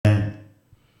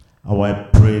I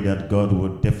pray that God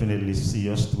will definitely see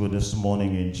us through this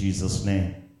morning in Jesus'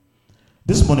 name.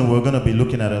 This morning we're going to be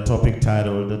looking at a topic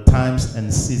titled The Times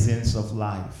and Seasons of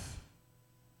Life.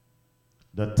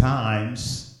 The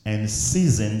Times and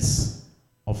Seasons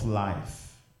of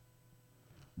Life.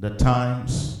 The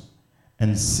Times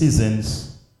and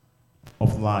Seasons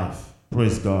of Life.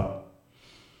 Praise God.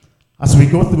 As we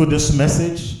go through this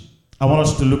message, I want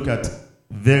us to look at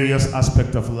various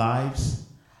aspects of lives.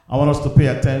 I want us to pay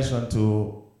attention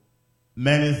to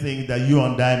many things that you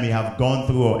and I may have gone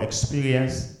through or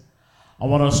experienced. I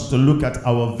want us to look at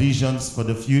our visions for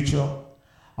the future.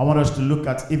 I want us to look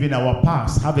at even our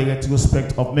past, have a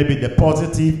retrospect of maybe the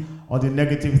positive or the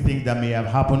negative things that may have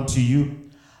happened to you.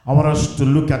 I want us to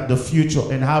look at the future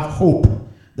and have hope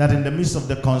that in the midst of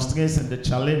the constraints and the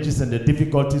challenges and the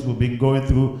difficulties we've been going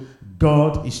through,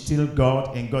 God is still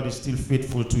God and God is still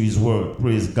faithful to his word.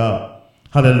 Praise God.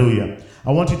 Hallelujah.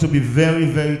 I want you to be very,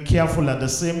 very careful at the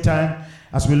same time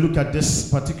as we look at this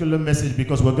particular message,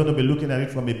 because we're going to be looking at it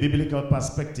from a biblical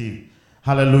perspective.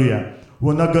 Hallelujah.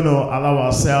 We're not going to allow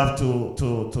ourselves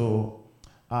to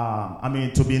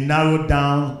be narrowed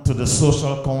down to the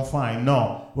social confine.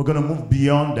 No, we're going to move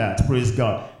beyond that. Praise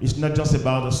God. It's not just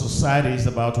about the society. It's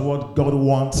about what God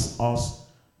wants us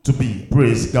to be.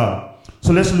 Praise God.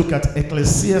 So let's look at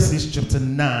Ecclesiastes chapter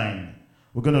 9.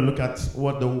 We're going to look at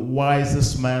what the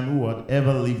wisest man who had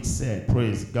ever lived said.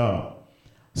 Praise God.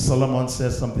 Solomon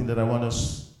says something that I want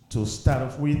us to start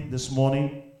off with this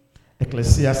morning.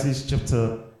 Ecclesiastes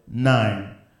chapter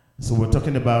 9. So we're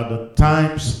talking about the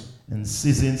times and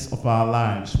seasons of our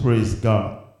lives. Praise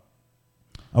God.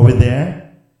 Are we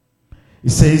there? It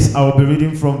says, I will be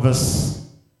reading from verse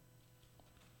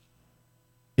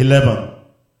 11.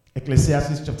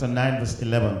 Ecclesiastes chapter 9 verse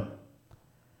 11.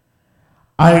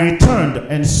 I returned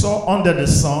and saw under the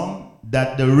sun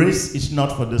that the race is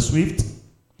not for the swift,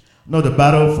 nor the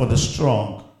battle for the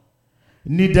strong,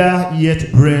 neither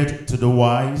yet bread to the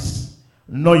wise,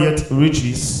 nor yet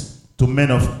riches to men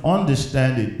of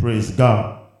understanding. Praise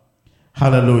God.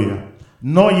 Hallelujah.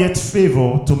 Nor yet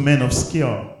favor to men of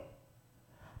skill.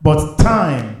 But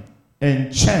time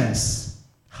and chance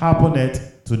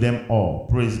happeneth to them all.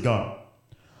 Praise God.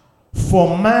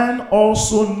 For man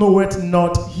also knoweth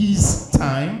not his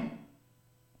time.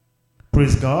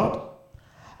 Praise God.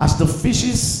 As the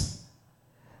fishes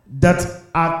that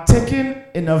are taken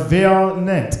in a veil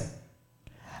net,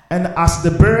 and as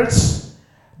the birds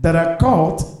that are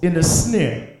caught in a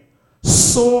snare,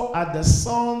 so are the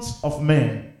sons of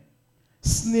men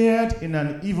snared in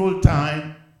an evil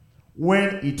time,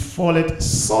 when it falleth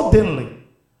suddenly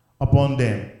upon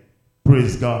them.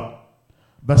 Praise God.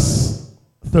 Verse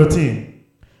 13.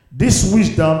 This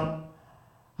wisdom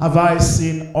have I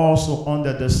seen also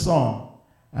under the sun,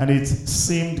 and it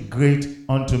seemed great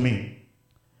unto me.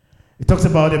 It talks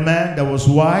about a man that was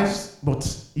wise, but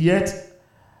yet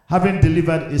having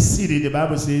delivered a city, the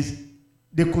Bible says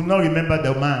they could not remember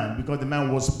the man because the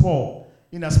man was poor.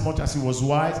 In as much as he was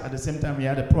wise, at the same time he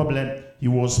had a problem, he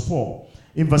was poor.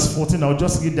 In verse 14, I'll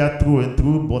just read that through and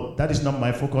through, but that is not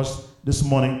my focus this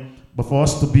morning. But for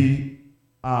us to be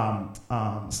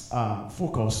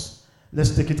focused,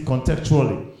 let's take it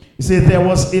contextually. He said, there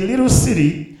was a little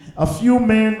city, a few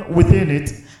men within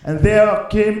it, and there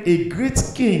came a great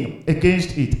king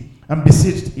against it, and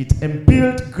besieged it, and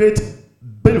built great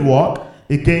bulwark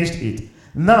against it.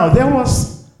 Now there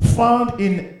was found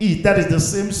in it, that is the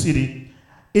same city,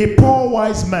 a poor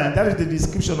wise man. That is the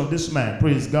description of this man.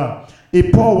 Praise God. A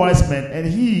poor wise man, and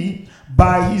he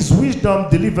by his wisdom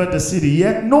delivered the city.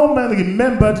 Yet no man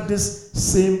remembered this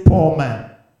same poor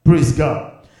man. Praise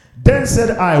God. Then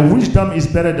said I, wisdom is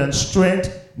better than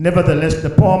strength. Nevertheless, the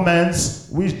poor man's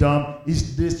wisdom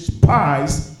is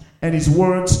despised, and his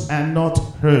words are not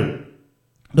heard.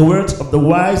 The words of the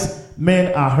wise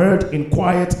men are heard in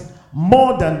quiet,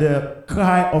 more than the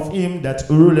cry of him that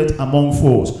ruleth among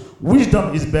foes.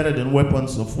 Wisdom is better than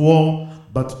weapons of war,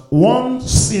 but one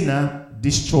sinner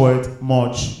destroyed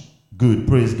much good.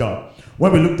 Praise God.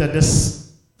 When we looked at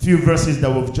this few verses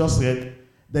that we've just read,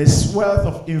 there's wealth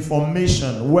of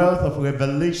information, wealth of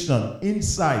revelation,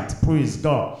 insight. Praise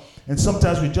God. And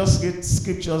sometimes we just read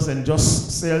scriptures and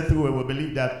just sail through and we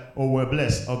believe that, oh, we're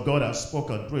blessed, or God has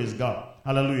spoken. Praise God.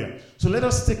 Hallelujah. So let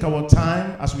us take our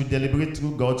time as we deliberate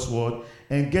through God's word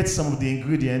and get some of the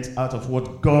ingredients out of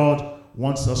what God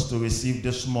wants us to receive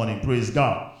this morning. Praise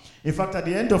God. In fact, at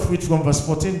the end of it, from verse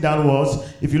 14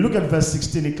 downwards, if you look at verse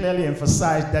 16, it clearly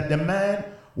emphasized that the man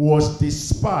was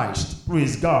despised.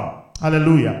 Praise God.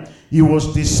 Hallelujah. He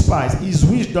was despised. His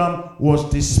wisdom was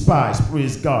despised.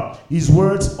 Praise God. His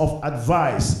words of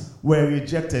advice were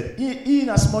rejected. In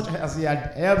as much as he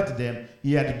had helped them,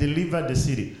 he had delivered the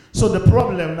city. So the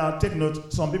problem now, take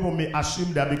note, some people may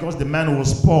assume that because the man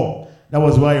was poor, that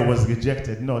was why he was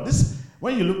rejected. No,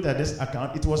 when you looked at this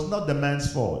account, it was not the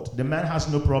man's fault. The man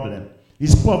has no problem.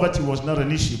 His poverty was not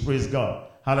an issue, praise God.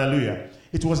 Hallelujah.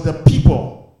 It was the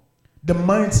people, the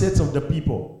mindset of the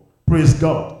people, praise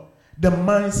God. The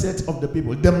mindset of the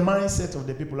people, the mindset of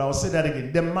the people. I will say that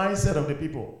again, the mindset of the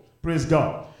people, praise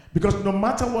God. Because no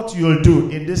matter what you'll do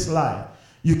in this life,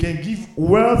 you can give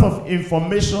wealth of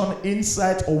information,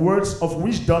 insight, or words of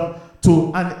wisdom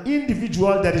to an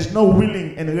individual that is not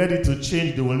willing and ready to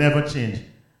change. They will never change.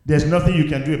 There's nothing you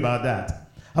can do about that.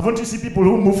 Haven't you seen people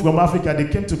who moved from Africa, they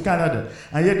came to Canada,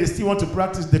 and yet they still want to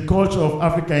practice the culture of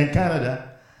Africa in Canada,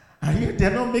 and yet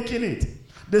they're not making it.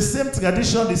 The same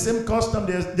tradition, the same custom,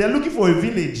 they're looking for a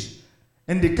village,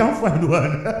 and they can't find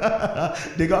one.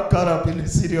 They got caught up in the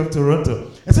city of Toronto.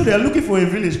 And so they're looking for a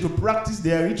village to practice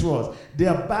their rituals,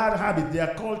 their bad habits,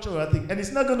 their cultural thing, and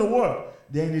it's not going to work.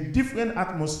 They're in a different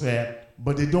atmosphere,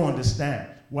 but they don't understand.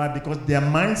 Why? Because their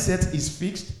mindset is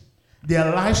fixed.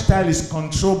 Their lifestyle is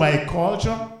controlled by a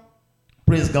culture.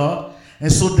 Praise God.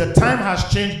 And so the time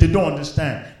has changed, they don't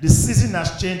understand. The season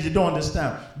has changed, they don't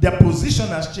understand. Their position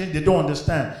has changed, they don't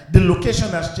understand. The location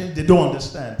has changed, they don't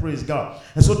understand. Praise God.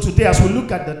 And so today, as we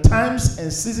look at the times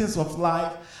and seasons of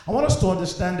life, I want us to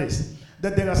understand this,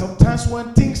 that there are some times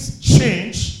when things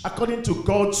change according to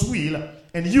God's will,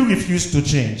 and you refuse to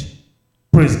change.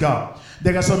 Praise God.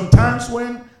 There are some times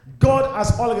when God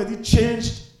has already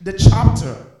changed the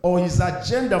chapter or his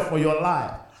agenda for your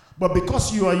life. But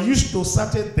because you are used to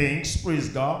certain things, praise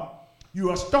God,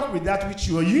 you are stuck with that which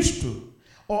you are used to.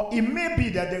 Or it may be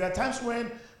that there are times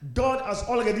when God has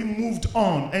already moved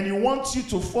on and he wants you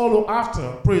to follow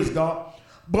after, praise God.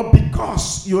 But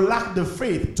because you lack the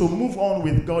faith to move on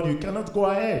with God, you cannot go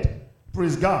ahead,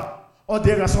 praise God. Or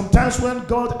there are some times when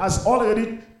God has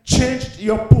already changed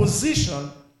your position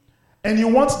and you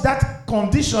want that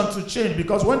condition to change,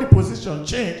 because when the position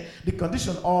changes, the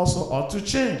condition also ought to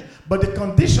change. But the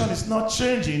condition is not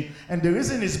changing, and the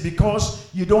reason is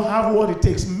because you don't have what it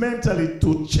takes mentally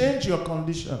to change your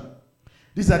condition.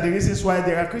 These are the reasons why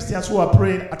there are Christians who are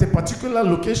praying at a particular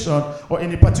location or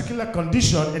in a particular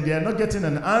condition, and they are not getting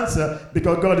an answer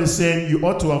because God is saying you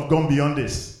ought to have gone beyond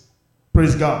this.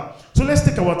 Praise God. So let's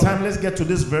take our time, let's get to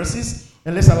these verses.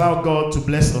 And let's allow God to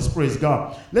bless us. Praise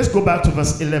God. Let's go back to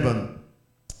verse 11.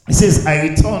 It says, I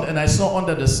returned and I saw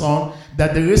under the sun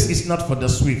that the race is not for the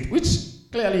swift, which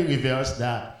clearly reveals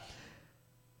that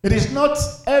it is not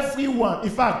everyone.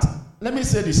 In fact, let me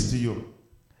say this to you.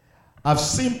 I've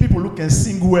seen people who can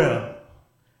sing well.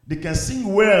 They can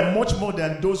sing well much more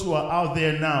than those who are out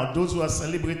there now, those who are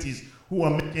celebrities who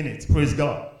are making it. Praise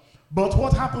God. But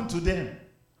what happened to them?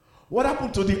 What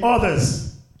happened to the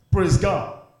others? Praise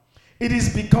God. It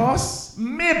is because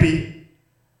maybe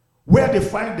where they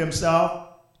find themselves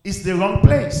is the wrong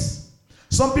place.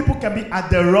 Some people can be at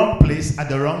the wrong place at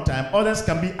the wrong time. Others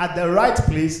can be at the right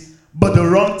place but the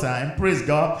wrong time. Praise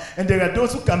God. And there are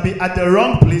those who can be at the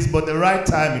wrong place but the right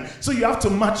timing. So you have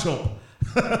to match up.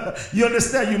 You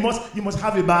understand? You must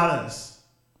have a balance.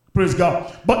 Praise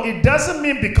God. But it doesn't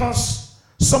mean because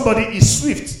somebody is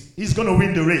swift, he's going to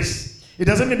win the race. It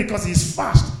doesn't mean because he's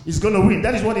fast, he's going to win.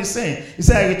 That is what he's saying. He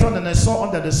said, I returned and I saw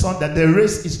under the sun that the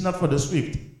race is not for the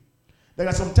swift. There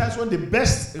are some times when the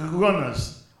best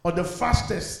runners or the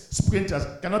fastest sprinters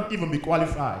cannot even be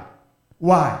qualified.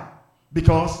 Why?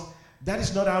 Because that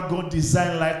is not how God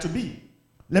designed life to be.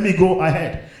 Let me go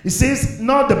ahead. It says,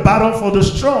 not the battle for the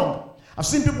strong. I've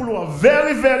seen people who are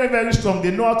very, very, very strong.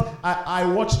 They know I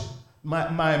watch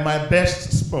my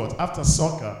best sport after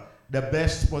soccer. The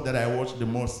best sport that I watch the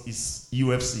most is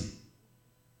UFC.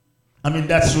 I mean,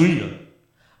 that's real.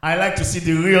 I like to see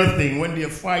the real thing when they're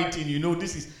fighting. You know,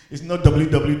 it's not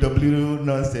WWW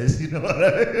nonsense. You know,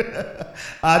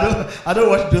 I don't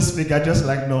watch those things. I just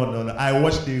like no. I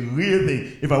watch the real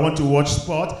thing. If I want to watch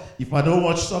sport, if I don't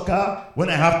watch soccer, when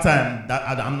I have time,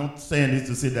 I'm not saying this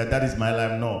to say that is my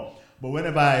life. No, but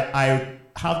whenever I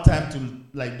have time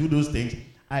to do those things,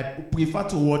 I prefer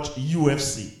to watch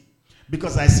UFC.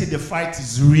 Because I see the fight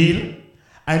is real.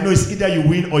 I know it's either you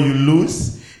win or you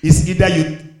lose. It's either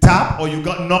you tap or you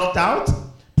got knocked out.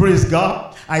 Praise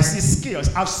God. I see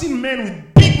skills. I've seen men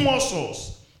with big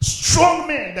muscles, strong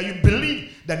men that you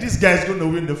believe that this guy is going to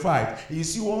win the fight. And you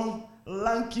see one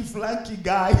lanky, flanky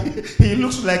guy. He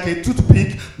looks like a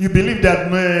toothpick. You believe that,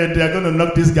 man, they're going to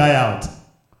knock this guy out.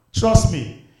 Trust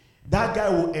me. That guy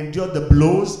will endure the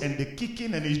blows and the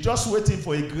kicking, and he's just waiting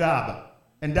for a grab.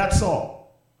 And that's all.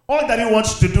 All that he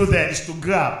wants to do there is to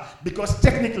grab, because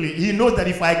technically he knows that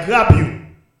if I grab you,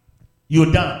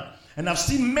 you're done. And I've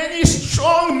seen many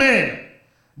strong men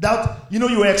that,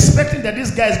 you were expecting that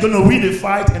this guy is going to win the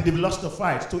fight, and they've lost the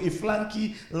fight to a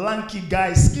flanky, lanky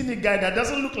guy, skinny guy that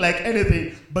doesn't look like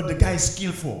anything, but the guy is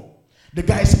skillful. The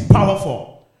guy is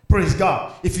powerful. Praise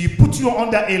God. If he put you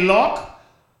under a lock,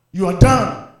 you are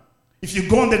done. If you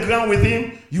go on the ground with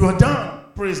him, you are done.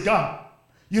 Praise God.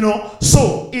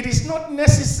 So it is not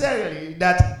necessarily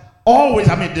that always,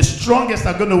 the strongest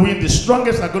are going to win, the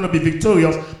strongest are going to be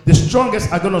victorious, the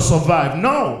strongest are going to survive.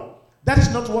 No, that is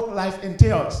not what life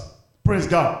entails. Praise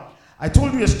God. I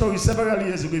told you a story several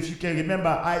years ago, if you can remember.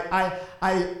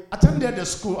 I attended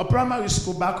a primary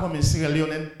school back home in Sierra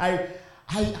Leone, and I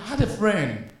had a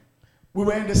friend. We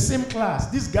were in the same class.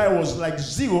 This guy was like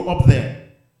 0 up there.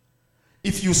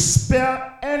 If you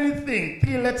spell anything,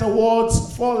 3-letter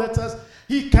words, 4 letters,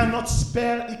 he cannot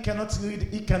spell, he cannot read,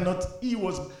 he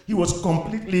was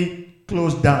completely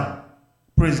closed down.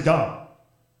 Praise God.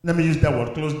 Let me use that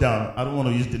word, closed down. I don't want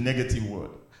to use the negative word.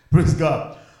 Praise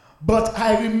God. But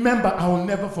I remember, I will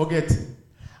never forget.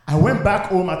 I went back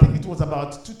home, I think it was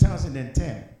about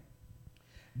 2010.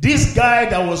 This guy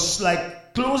that was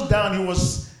like closed down, he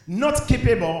was not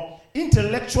capable.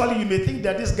 Intellectually, you may think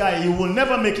that this guy, he will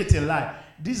never make it in life.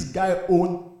 This guy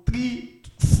owned 3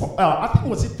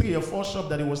 or 4 shops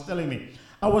that he was telling me.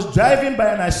 I was driving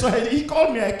by and I saw it. He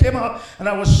called me. I came out and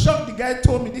I was shocked. The guy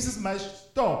told me, this is my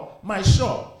store, my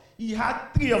shop. He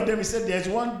had 3 of them. He said, there's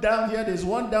one down here, there's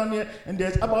one down here, and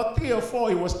there's about 3 or 4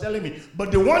 he was telling me.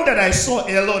 But the one that I saw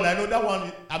alone, I know that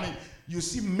one, you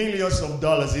see millions of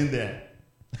dollars in there.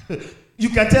 You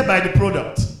can tell by the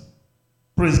product.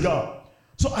 Praise God.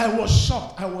 So I was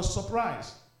shocked. I was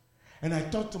surprised. And I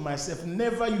thought to myself,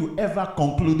 never you ever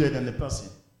concluded on the person.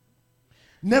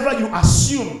 Never you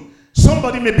assume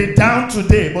somebody may be down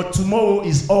today, but tomorrow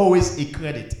is always a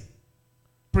credit.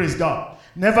 Praise God.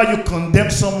 Never you condemn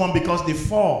someone because they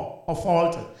fall or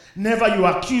falter. Never you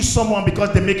accuse someone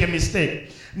because they make a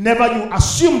mistake. Never you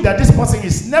assume that this person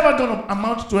is never going to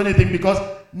amount to anything, because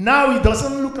now it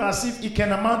doesn't look as if he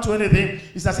can amount to anything.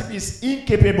 It's as if he's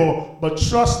incapable. But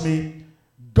trust me,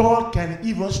 God can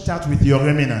even start with your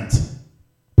remnant.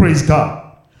 Praise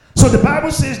God. So the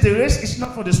Bible says the race is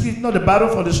not for the swift, not the battle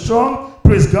for the strong.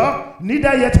 Praise God.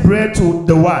 Neither yet bread to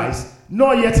the wise,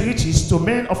 nor yet riches to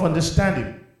men of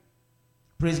understanding.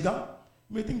 Praise God.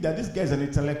 You may think that this guy is an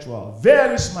intellectual,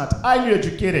 very smart, highly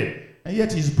educated, and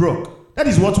yet he's broke. That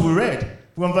is what we read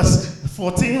from verse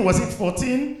 14. Was it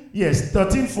 14? Yes,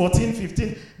 13, 14,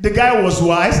 15. The guy was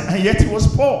wise, and yet he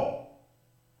was poor.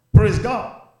 Praise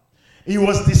God. He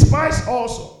was despised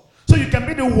also. So you can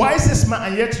be the wisest man,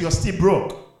 and yet you're still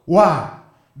broke. Why?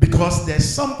 Because there's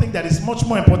something that is much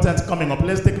more important coming up.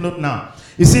 Let's take a note now.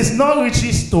 It says, "Nor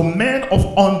riches to men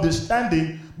of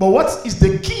understanding." But what is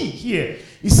the key here?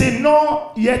 He said,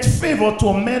 "Nor yet favor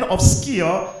to men of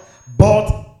skill,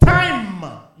 but time."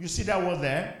 You see that word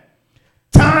there?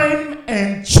 Time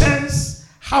and chance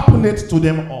happeneth to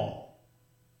them all.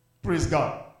 Praise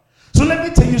God. So let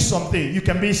me tell you something. You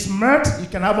can be smart, you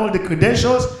can have all the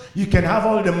credentials, you can have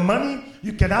all the money,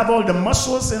 you can have all the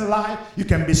muscles in life, you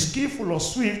can be skillful or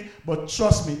swift, but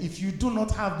trust me, if you do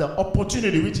not have the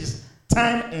opportunity, which is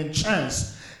time and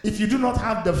chance, if you do not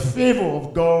have the favor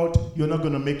of God, you're not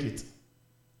going to make it.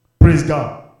 Praise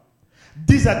God.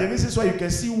 These are the reasons why you can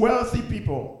see wealthy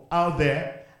people out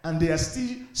there and they are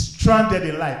still stranded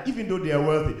in life, even though they are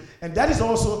wealthy. And that is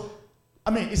also,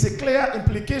 it's a clear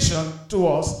implication to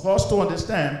us, for us to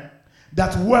understand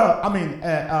that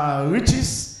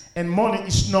riches and money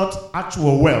is not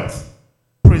actual wealth.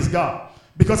 Praise God.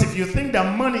 Because if you think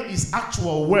that money is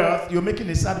actual wealth, you're making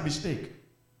a sad mistake.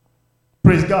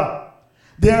 Praise God.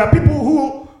 There are people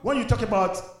who, when you talk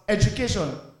about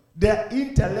education, they're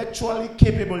intellectually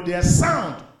capable, they are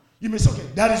sound. You may say, okay,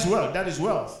 that is wealth, that is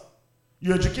wealth.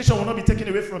 Your education will not be taken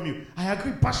away from you. I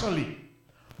agree partially.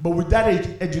 But with that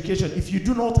education, if you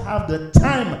do not have the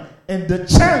time and the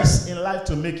chance in life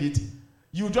to make it,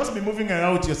 you'll just be moving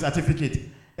around with your certificate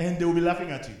and they will be laughing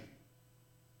at you.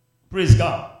 Praise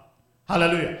God.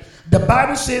 Hallelujah. The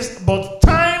Bible says, but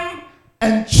time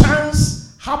and chance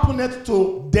happeneth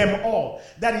to them all.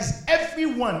 That is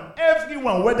everyone,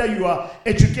 whether you are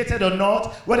educated or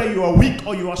not, whether you are weak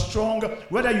or you are strong,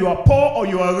 whether you are poor or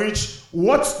you are rich,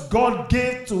 what God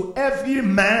gave to every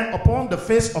man upon the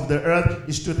face of the earth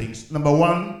is 2 things. Number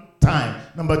 1, time.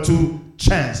 Number 2,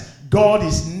 chance. God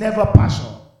is never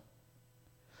partial.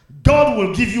 God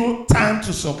will give you time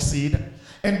to succeed,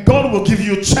 and God will give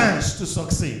you chance to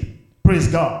succeed. Praise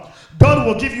God. God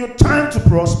will give you time to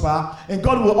prosper, and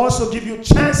God will also give you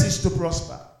chances to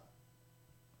prosper.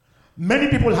 Many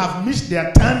people have missed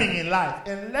their timing in life,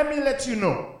 and let me let you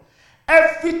know,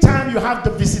 Every time you have the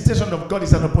visitation of God,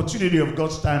 it's an opportunity of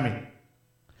God's timing.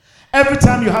 Every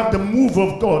time you have the move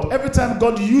of God, every time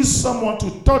God uses someone to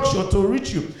touch you or to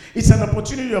reach you, it's an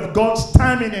opportunity of God's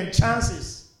timing and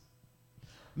chances.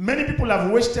 Many people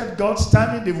have wasted God's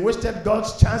timing, they've wasted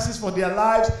God's chances for their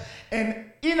lives, and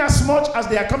inasmuch as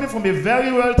they are coming from a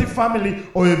very wealthy family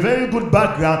or a very good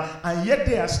background, and yet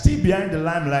they are still behind the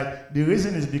limelight, the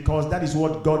reason is because that is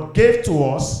what God gave to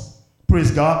us,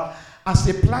 praise God, as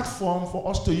a platform for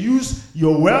us to use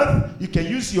your wealth. You can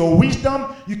use your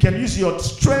wisdom, you can use your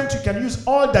strength, you can use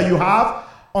all that you have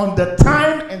on the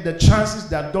time and the chances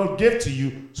that God gave to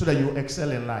you so that you excel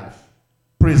in life.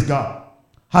 Praise God.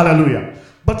 Hallelujah.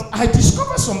 But I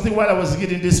discovered something while I was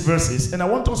reading these verses, and I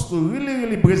want us to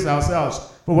really brace ourselves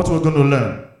for what we're going to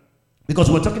learn. Because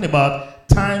we're talking about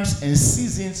times and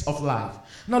seasons of life.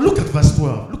 Now look at verse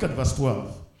 12. Look at verse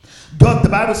 12. God, the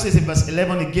Bible says in verse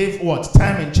 11, he gave what?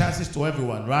 Time and chances to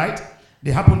everyone, right?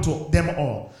 They happened to them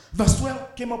all. Verse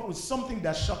 12 came up with something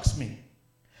that shocks me.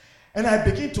 And I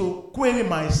begin to query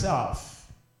myself.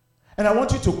 And I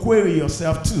want you to query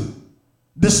yourself too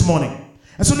this morning.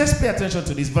 And so let's pay attention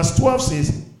to this. Verse 12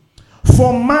 says,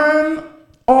 for man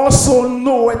also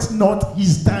knoweth not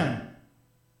his time.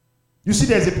 You see,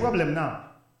 there's a problem now.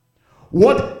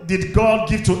 What did God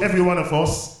give to every one of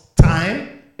us?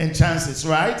 Time and chances,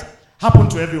 right? Happen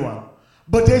to everyone.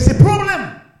 But there's a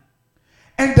problem.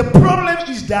 And the problem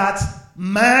is that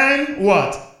man,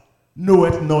 what?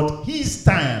 Knoweth not his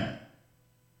time.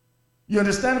 You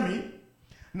understand me?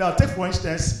 Now, take for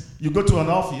instance, you go to an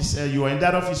office, you are in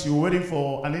that office, you're waiting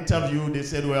for an interview. They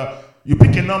said, well, you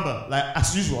pick a number, like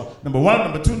as usual. Number 1,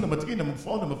 number 2, number 3, number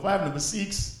 4, number 5, number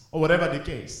 6, or whatever the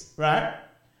case, right?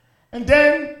 And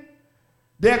then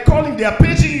they are calling, they are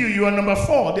paging you, you are number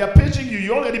 4. They are paging you,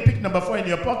 you already picked number 4 in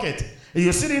your pocket. And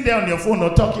you're sitting there on your phone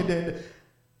or talking. Then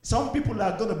some people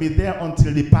are going to be there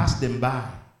until they pass them by.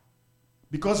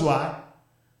 Because why?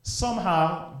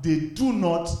 Somehow they do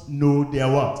not know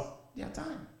their what? Their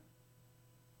time.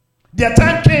 Their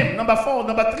time came, number 4,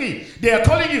 number 3. They are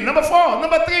calling you, number 4,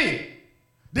 number 3.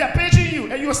 They are paging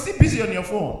you, and you're still busy on your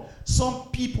phone. Some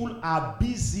people are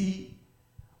busy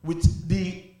with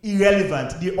the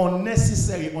irrelevant, the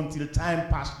unnecessary until time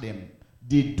passed them.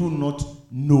 They do not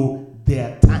know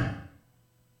their time.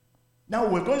 Now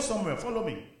we're going somewhere, follow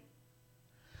me.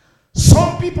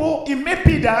 Some people, it may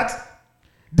be that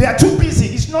they are too busy.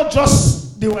 It's not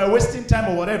just they were wasting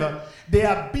time or whatever. They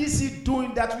are busy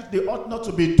doing that which they ought not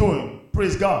to be doing.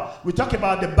 Praise God. We talk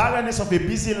about the barrenness of a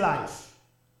busy life.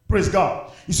 Praise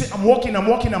God. You say, I'm working,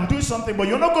 I'm doing something, but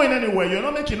you're not going anywhere. You're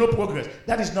not making no progress.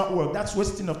 That is not work. That's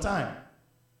wasting of time.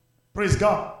 Praise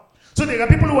God. So there are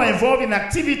people who are involved in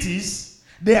activities.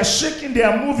 They are shaking, they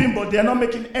are moving, but they are not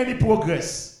making any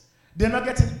progress. They're not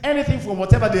getting anything from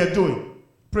whatever they are doing.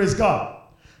 Praise God.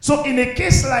 So in a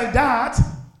case like that,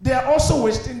 they are also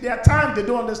wasting their time. They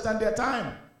don't understand their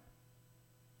time.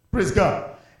 Praise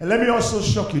God. And let me also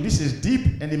shock you. This is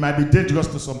deep and it might be dangerous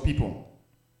to some people.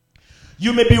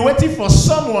 You may be waiting for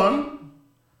someone,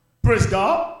 praise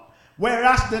God,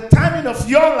 whereas the timing of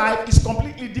your life is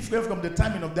completely different from the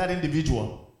timing of that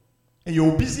individual. And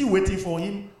you're busy waiting for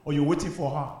him or you're waiting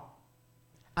for her.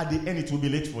 At the end, it will be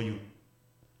late for you.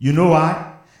 You know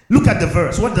why? Look at the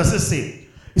verse. What does it say?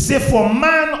 It says, for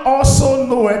man also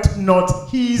knoweth not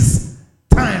his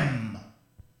time.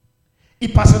 He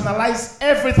personalized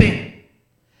everything.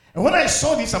 And when I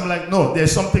saw this, I'm like, no,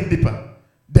 there's something deeper.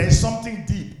 There's something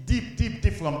deep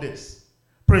from this.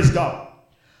 Praise God.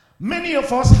 Many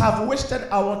of us have wasted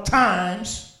our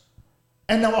times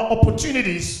and our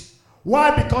opportunities.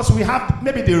 Why? Because we have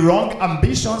maybe the wrong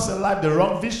ambitions in life, the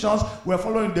wrong visions. We're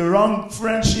following the wrong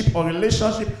friendship or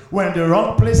relationship. We're in the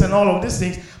wrong place and all of these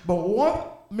things. But one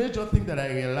major thing that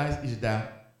I realized is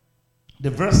that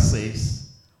the verse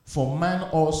says, for man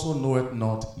also knoweth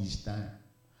not his time.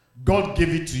 God gave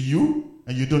it to you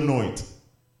and you don't know it.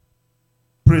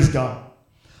 Praise God.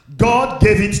 God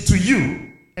gave it to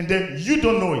you and then you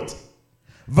don't know it.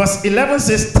 Verse 11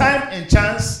 says, time and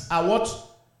chance are what?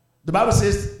 The Bible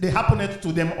says they happened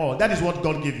to them all. That is what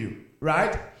God gave you,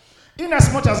 right?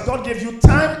 Inasmuch as God gave you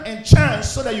time and chance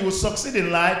so that you will succeed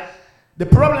in life, the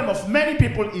problem of many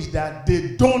people is that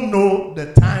they don't know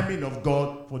the timing of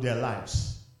God for their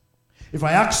lives. If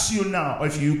I ask you now, or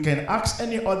if you can ask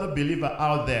any other believer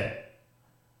out there,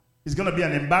 it's going to be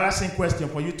an embarrassing question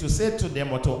for you to say to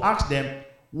them or to ask them,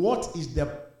 what is the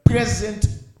present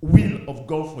will of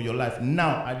God for your life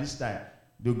now at this time?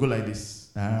 They'll go like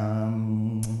this.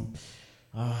 Oh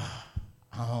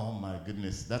my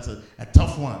goodness, that's a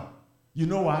tough one. You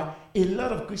know why? A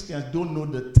lot of Christians don't know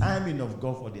the timing of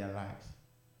God for their life.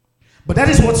 But that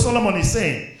is what Solomon is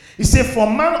saying. He said, for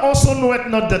man also knoweth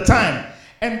not the time.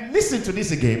 And listen to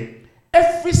this again.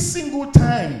 Every single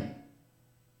time,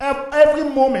 every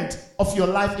moment of your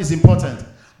life is important.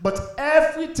 But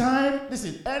every time,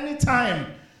 listen, any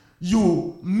time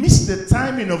you miss the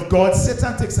timing of God,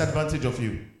 Satan takes advantage of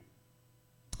you.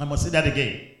 I must say that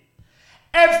again.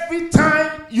 Every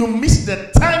time you miss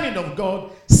the timing of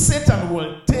God, Satan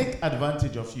will take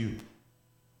advantage of you.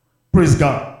 Praise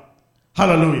God.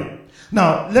 Hallelujah.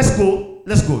 Now, let's go.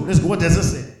 What does it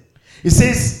say? It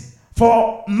says,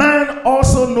 for man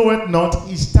also knoweth not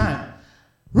his time.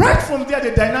 Right from there,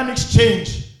 the dynamics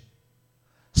change.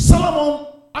 Solomon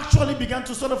actually began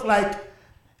to sort of like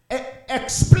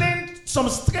explain some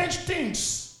strange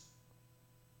things.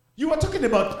 You were talking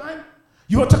about time.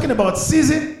 You were talking about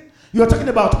season. You are talking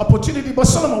about opportunity. But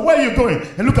Solomon, where are you going?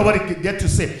 And look at what he get to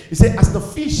say. He said, as the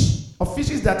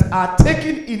fishes that are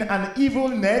taken in an evil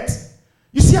net.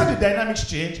 You see how the dynamics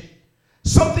change?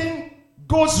 Something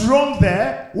goes wrong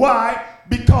there. Why?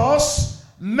 Because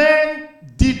men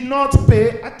did not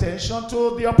pay attention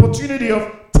to the opportunity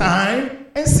of time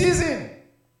and season.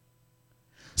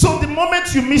 So the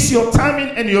moment you miss your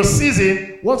timing and your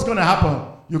season, what's going to happen?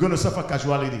 You're going to suffer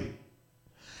casualty.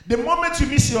 The moment you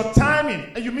miss your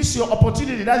timing and you miss your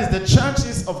opportunity, that is the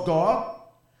chances of God,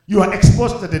 you are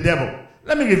exposed to the devil.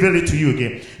 Let me reveal it to you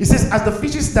again. It says, as the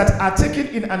fishes that are taken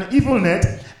in an evil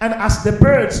net, and as the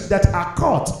birds that are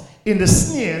caught in the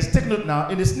snares, take note now,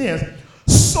 in the snares,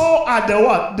 so are the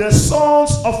what? The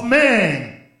sons of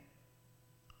men.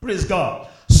 Praise God.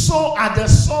 So are the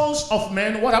sons of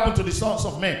men. What happened to the sons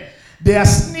of men? They are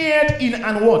snared in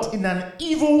an what? In an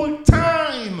evil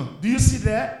time. Do you see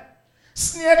that?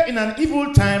 Snared in an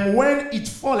evil time when it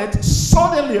falleth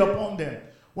suddenly upon them.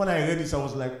 When I read this, I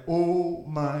was like, oh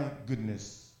my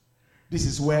goodness. This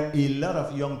is where a lot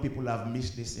of young people have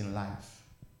missed this in life.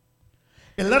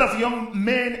 A lot of young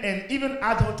men and even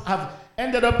adults have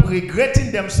ended up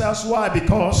regretting themselves. Why?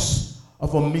 Because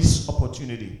of a missed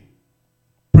opportunity.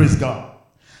 Praise God.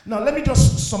 Now, let me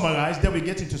just summarize, then we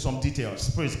get into some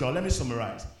details. Praise God. Let me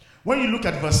summarize. When you look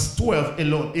at verse 12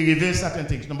 alone, it reveals certain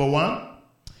things. Number one,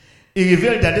 it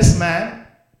revealed that this man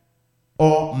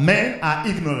or men are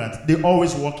ignorant. They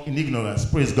always walk in ignorance.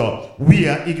 Praise God. We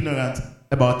are ignorant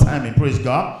about timing. Praise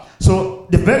God. So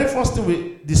the very first thing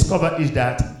we discover is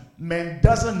that man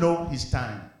doesn't know his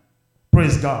time.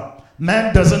 Praise God.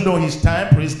 Man doesn't know his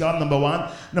time. Praise God. Number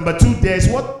one. Number two, there is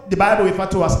what the Bible refers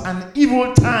to as an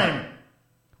evil time,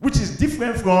 which is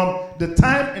different from the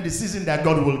time and the season that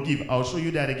God will give. I'll show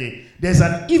you that again. There's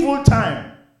an evil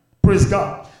time. Praise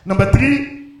God. Number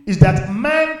three is that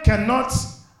man cannot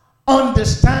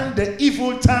understand the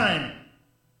evil time,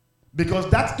 because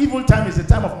that evil time is a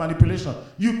time of manipulation.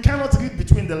 You cannot read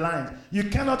between the lines. You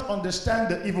cannot understand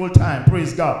the evil time.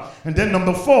 Praise God. And then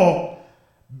number four,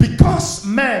 because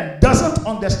man doesn't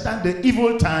understand the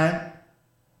evil time,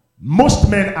 most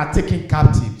men are taken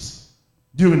captives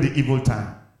during the evil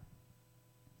time.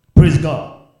 Praise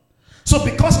God. So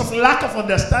because of lack of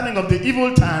understanding of the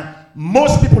evil time,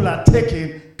 most people are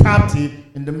taken captive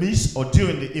in the midst or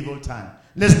during the evil time.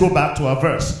 Let's go back to our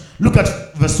verse. Look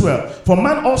at verse 12. For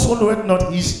man also knoweth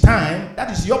not his time. That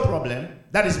is your problem.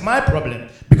 That is my problem.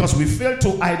 Because we fail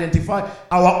to identify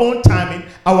our own timing,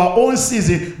 our own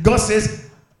season. God says,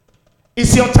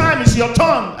 it's your time, it's your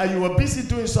turn. And you were busy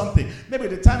doing something. Maybe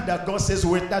the time that God says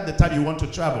wait, that's the time you want to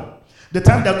travel. The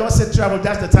time that God said travel,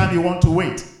 that's the time you want to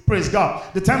wait. Praise God.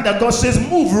 The time that God says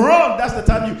move, run, that's the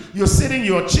time you're sitting,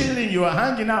 you're chilling, you're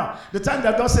hanging out. The time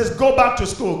that God says go back to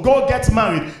school, go get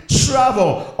married,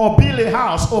 travel, or build a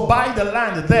house, or buy the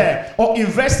land there, or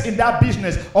invest in that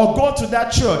business, or go to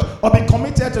that church, or be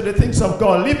committed to the things of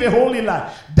God, live a holy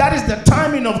life. That is the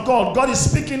timing of God. God is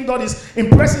speaking, God is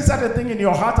impressing certain thing in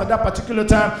your heart at that particular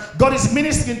time. God is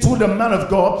ministering to the man of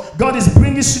God. God is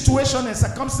bringing situation and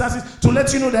circumstances to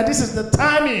let you know that this is the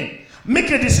timing.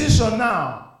 Make a decision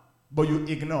now. But you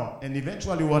ignore. And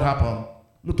eventually what happened?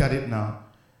 Look at it now.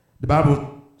 The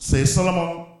Bible says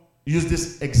Solomon used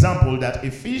this example that a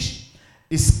fish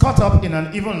is caught up in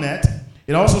an evil net.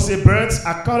 It also says birds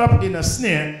are caught up in a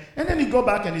snare. And then you go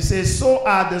back and it says, so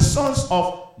are the sons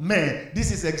of men.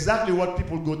 This is exactly what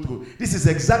people go through. This is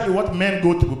exactly what men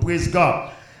go through. Praise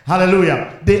God.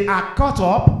 Hallelujah. They are caught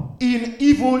up in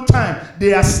evil time.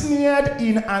 They are snared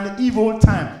in an evil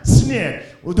time. Snared.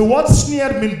 The word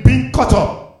snared means being caught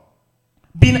up,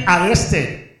 being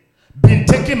arrested, being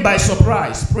taken by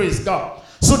surprise. Praise God.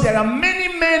 So there are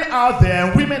many men out there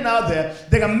and women out there.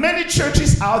 There are many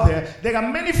churches out there. There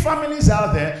are many families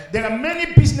out there. There are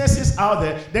many businesses out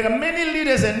there. There are many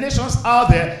leaders and nations out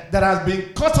there that has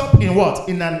been caught up in what?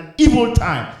 In an evil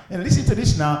time. And listen to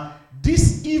this now.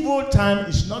 this evil time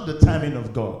is not the timing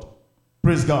of God.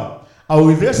 Praise God. I will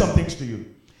reveal some things to you.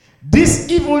 This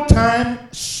evil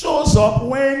time shows up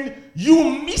when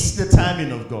you miss the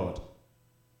timing of God.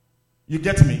 You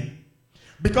get me?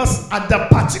 Because at the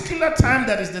particular time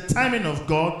that is the timing of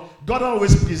God, God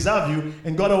always preserve you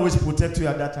and God always protect you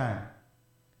at that time.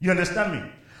 You understand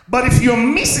me? But if you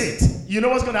miss it, you know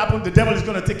what's going to happen? The devil is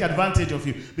going to take advantage of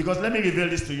you. Because let me reveal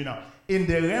this to you now. In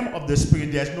the realm of the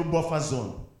spirit, there's no buffer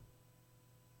zone.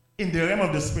 In the realm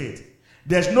of the spirit,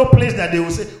 there's no place that they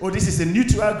will say, oh, this is a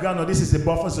neutral ground or this is a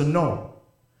buffer zone. No.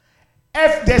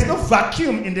 There's no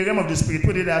vacuum in the realm of the spirit.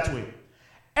 Put it that way.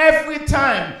 Every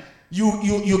time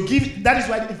you give, that is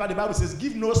why in fact the Bible says,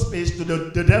 give no space to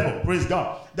the devil. Praise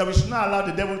God. That we should not allow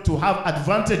the devil to have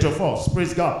advantage of us.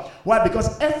 Praise God. Why?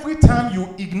 Because every time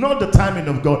you ignore the timing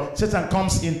of God, Satan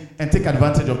comes in and take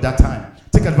advantage of that time.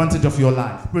 Take advantage of your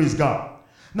life. Praise God.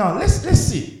 Now let's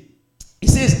see. It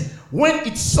says, when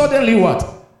it suddenly what?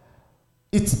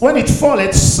 When it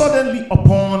falleth suddenly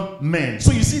upon men.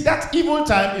 So you see, that evil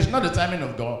time is not the timing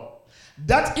of God.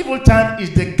 That evil time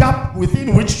is the gap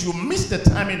within which you miss the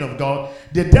timing of God.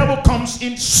 The devil comes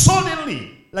in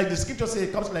suddenly. Like the scripture says,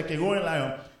 it comes like a roaring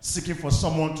lion seeking for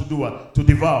someone to do what? To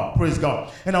devour. Praise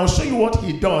God. And I'll show you what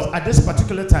he does at this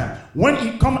particular time. When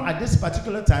he comes at this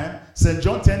particular time, St.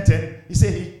 John 10:10, he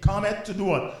said he cometh to do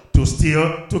what? To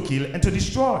steal, to kill, and to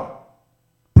destroy.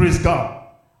 Praise God.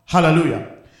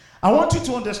 Hallelujah. I want you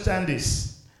to understand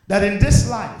this, that in this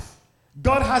life,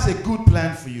 God has a good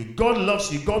plan for you. God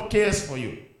loves you. God cares for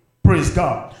you. Praise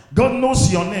God. God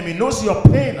knows your name. He knows your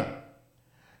pain.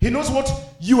 He knows what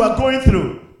you are going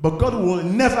through. But God will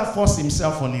never force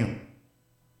himself on you.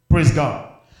 Praise God.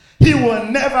 He will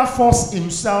never force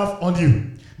himself on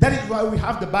you. That is why we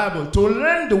have the Bible, to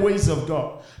learn the ways of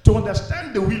God, to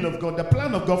understand the will of God, the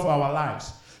plan of God for our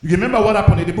lives. You remember what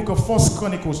happened in the book of 1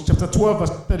 Chronicles chapter 12 verse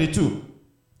 32.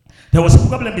 There was a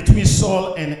problem between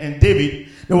Saul and David.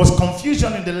 There was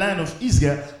confusion in the land of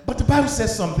Israel. But the Bible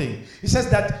says something. It says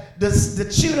that the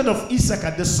children of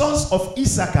Issachar, the sons of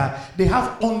Issachar, they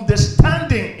have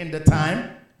understanding in the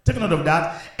time. Take note of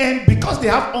that. And because they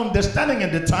have understanding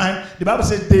in the time, the Bible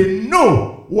says they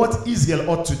know what Israel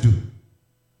ought to do.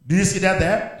 Do you see that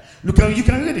there? You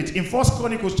can read it in 1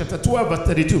 Chronicles chapter 12 verse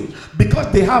 32.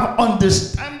 Because they have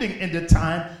understanding in the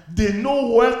time, they know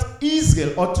what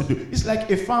Israel ought to do. It's like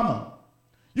a farmer.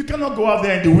 You cannot go out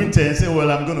there in the winter and say,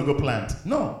 well, I'm going to go plant.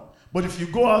 No. But if you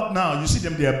go out now, you see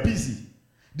them, they are busy.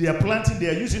 They are planting, they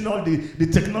are using all the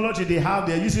technology they have,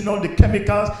 they are using all the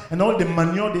chemicals and all the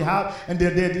manure they have, and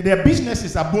their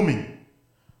businesses are booming.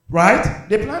 Right?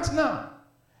 They plant now.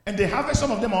 And they harvest.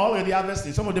 Some of them are already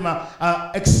harvesting. Some of them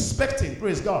are expecting.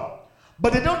 Praise God.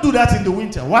 But they don't do that in the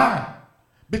winter. Why?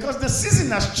 Because the season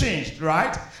has changed,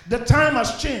 right? The time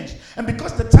has changed. And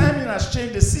because the timing has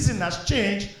changed, the season has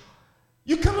changed,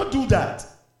 you cannot do that.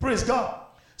 Praise God.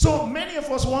 So many of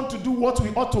us want to do what we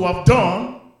ought to have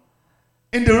done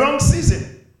in the wrong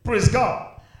season. Praise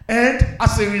God. And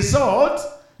as a result,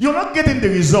 you're not getting the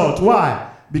result.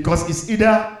 Why? Because it's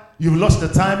either you've lost the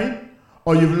timing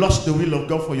or you've lost the will of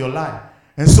God for your life.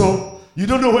 And so, you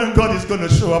don't know when God is going to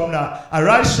show up now.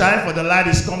 Arise, shine, for the light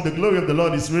is come. The glory of the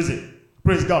Lord is risen.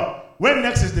 Praise God. When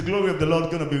next is the glory of the Lord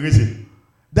going to be risen?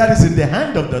 That is in the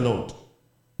hand of the Lord.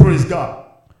 Praise God.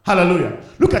 Hallelujah.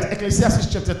 Look at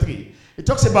Ecclesiastes chapter 3. It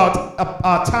talks about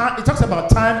time. It talks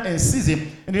about time and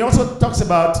season. And it also talks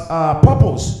about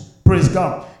purpose. Praise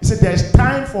God. It said there is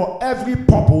time for every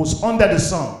purpose under the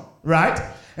sun. Right?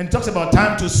 And it talks about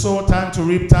time to sow, time to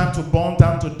reap, time to born,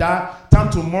 time to die, time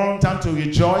to mourn, time to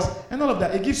rejoice, and all of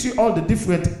that. It gives you all the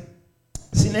different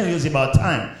scenarios about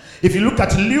time. If you look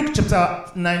at Luke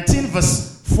chapter 19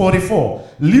 verse 44,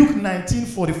 Luke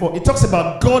 19:44, it talks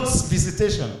about God's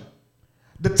visitation.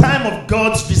 The time of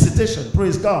God's visitation.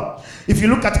 Praise God. If you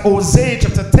look at Hosea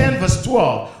chapter 10 verse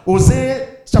 12,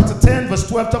 Hosea chapter 10 verse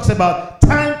 12 talks about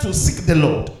time to seek the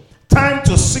Lord. Time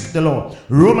to seek the Lord.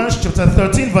 Romans chapter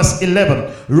 13 verse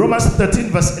 11. Romans 13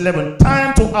 verse 11.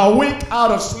 Time to awake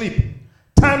out of sleep.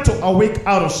 Time to awake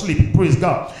out of sleep. Praise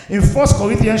God. In 1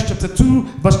 Corinthians chapter 2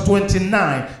 verse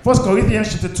 29. 1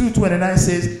 Corinthians chapter 2:29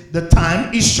 says the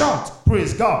time is short.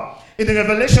 Praise God. In the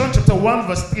Revelation chapter 1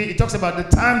 verse 3, it talks about the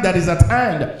time that is at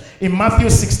hand. In Matthew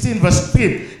 16 verse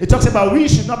 3, it talks about we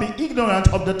should not be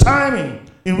ignorant of the timing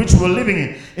in which we're living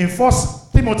in. In 1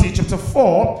 Timothy chapter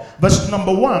 4 verse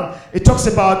number 1, it talks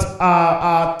about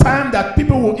time that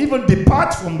people will even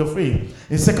depart from the faith.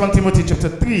 In 2 Timothy chapter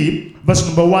 3 verse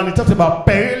number 1, it talks about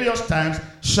perilous times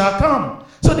shall come.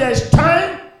 So there is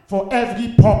time for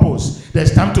every purpose.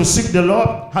 There's time to seek the Lord.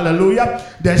 Hallelujah.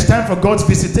 There's time for God's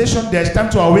visitation. There's time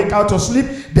to awake out of sleep.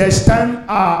 There's time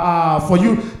for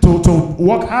you to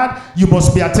work hard. You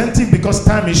must be attentive because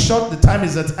time is short. The time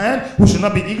is at hand. We should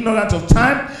not be ignorant of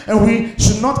time. And we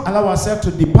should not allow ourselves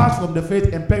to depart from the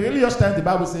faith. And perilous time, the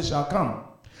Bible says, shall come.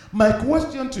 My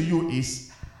question to you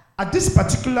is, at this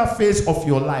particular phase of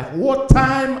your life, what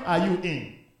time are you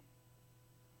in?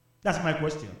 That's my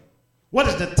question. What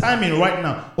is the timing right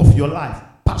now of your life,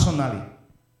 personally?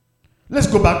 Let's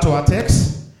go back to our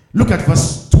text. Look at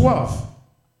verse 12.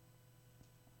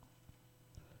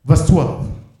 Verse 12.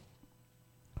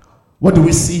 What do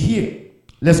we see here?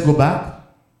 Let's go back.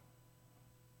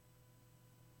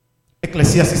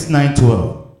 Ecclesiastes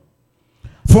 9:12.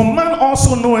 For man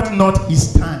also knoweth not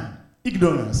his time.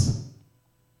 Ignorance.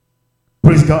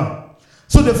 Praise God.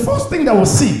 So the first thing that we'll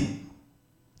see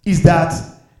is that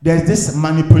there's this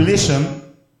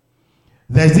manipulation.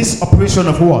 There's this operation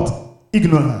of what?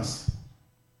 Ignorance.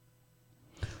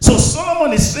 So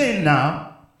Solomon is saying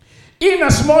now, in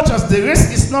as much as the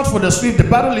race is not for the swift, the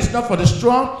battle is not for the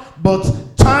strong, but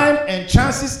time and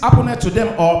chances happen to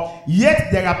them all,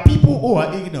 yet there are people who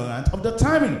are ignorant of the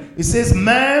timing. It says,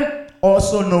 man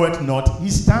also knoweth not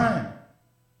his time.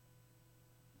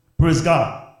 Praise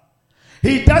God.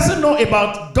 He doesn't know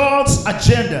about God's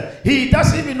agenda. He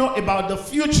doesn't even know about the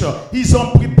future. He's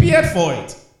unprepared for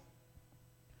it.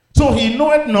 So he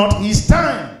knoweth not his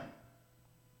time.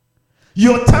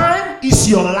 Your time is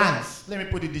your life. Let me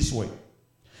put it this way.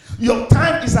 Your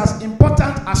time is as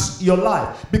important as your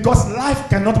life because life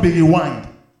cannot be rewind.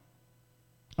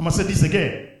 I'm going to say this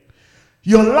again.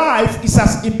 Your life is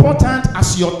as important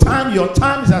as your time. Your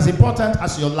time is as important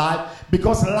as your life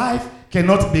because life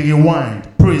cannot be rewind.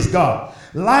 Praise God.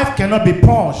 Life cannot be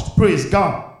paused. Praise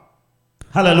God.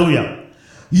 Hallelujah.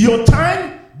 Your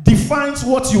time defines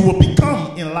what you will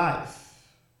become in life.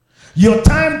 Your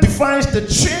time defines the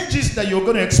changes that you're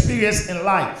going to experience in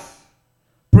life.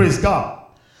 Praise God.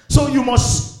 So you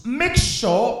must make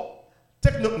sure,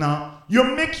 take note now, you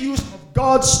make use of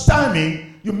God's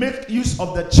timing. You make use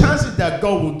of the chances that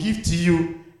God will give to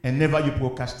you and never you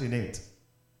procrastinate.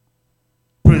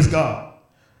 Praise God.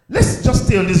 Let's just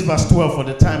stay on this verse 12 for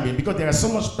the time being because there is so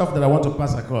much stuff that I want to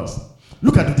pass across.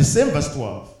 Look at the same verse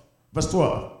 12. Verse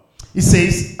 12. It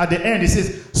says, at the end, it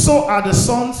says, so are the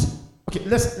sons. Okay,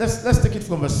 let's take it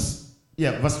from verse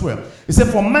 12. It said,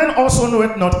 for man also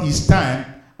knoweth not his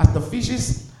time as the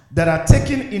fishes that are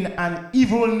taken in an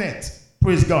evil net.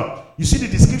 Praise God. You see the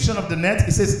description of the net.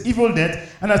 It says evil net.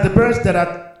 And as the birds that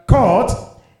are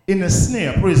caught in a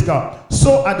snare. Praise God.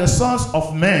 So are the sons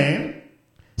of men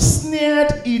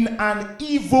snared in an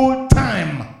evil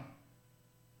time.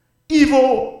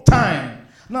 Evil time.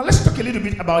 Now let's talk a little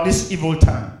bit about this evil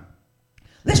time.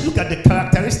 Let's look at the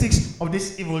characteristics of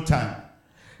this evil time.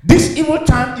 This evil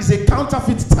time is a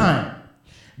counterfeit time.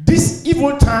 This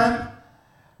evil time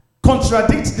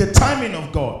contradicts the timing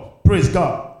of God. Praise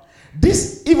God.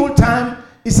 This evil time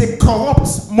is a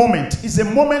corrupt moment. It's a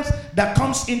moment that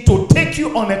comes in to take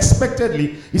you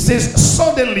unexpectedly. It says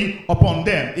suddenly upon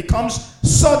them. It comes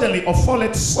suddenly or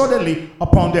falleth suddenly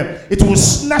upon them. It will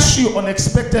snatch you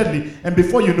unexpectedly. And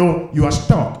before you know, you are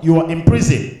stuck. You are in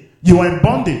prison. You are in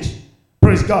bondage.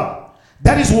 Praise God.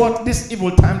 That is what this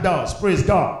evil time does. Praise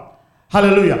God.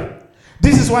 Hallelujah.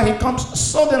 This is why he comes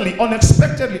suddenly,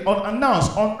 unexpectedly,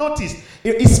 unannounced, unnoticed.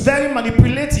 It's very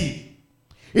manipulative.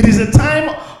 It is a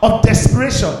time of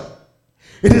desperation.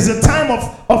 It is a time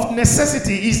of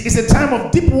necessity. It's a time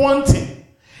of deep wanting.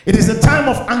 It is a time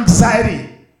of anxiety.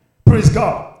 Praise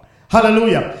God.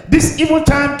 Hallelujah. This evil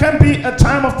time can be a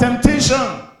time of temptation.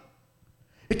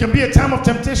 It can be a time of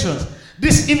temptations.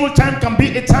 This evil time can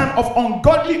be a time of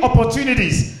ungodly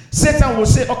opportunities. Satan will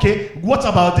say, okay, what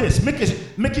about this? Make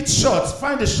it short.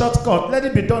 Find a shortcut. Let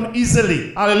it be done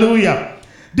easily. Hallelujah.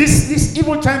 This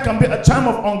evil time can be a time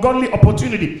of ungodly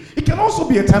opportunity. It can also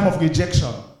be a time of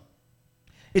rejection.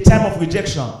 A time of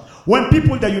rejection. When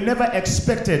people that you never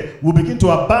expected will begin to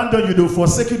abandon you, they'll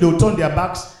forsake you, they'll turn their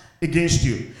backs against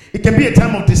you. It can be a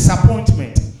time of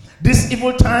disappointment. This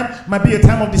evil time might be a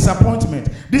time of disappointment.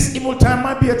 This evil time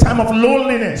might be a time of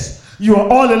loneliness. You are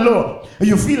all alone. And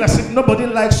you feel as if nobody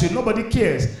likes you, nobody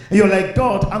cares. And you're like,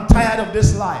 God, I'm tired of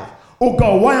this life. Oh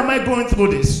God, why am I going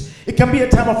through this? It can be a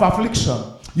time of affliction.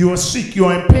 You are sick, you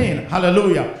are in pain,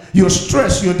 hallelujah. You're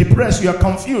stressed, you're depressed, you're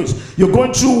confused. You're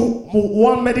going through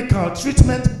one medical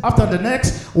treatment after the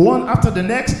next, one after the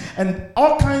next, and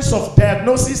all kinds of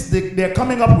diagnoses they're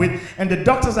coming up with, and the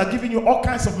doctors are giving you all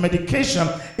kinds of medication.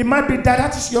 It might be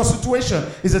that is your situation.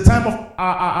 It's a time of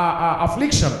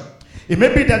affliction. It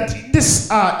may be that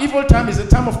this evil time is a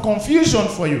time of confusion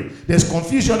for you. There's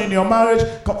confusion in your marriage,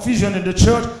 confusion in the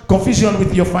church, confusion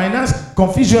with your finance,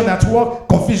 confusion at work,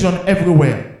 confusion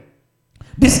everywhere.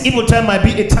 This evil time might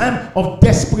be a time of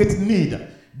desperate need.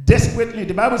 Desperate need.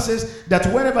 The Bible says that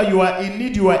whenever you are in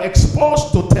need, you are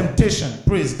exposed to temptation.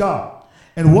 Praise God.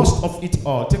 And worst of it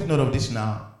all, take note of this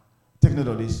now. Take note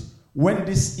of this. When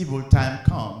this evil time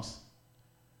comes,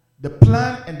 the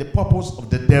plan and the purpose of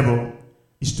the devil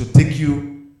is to take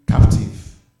you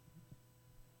captive.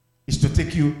 Is to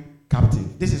take you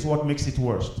captive. This is what makes it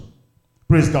worse.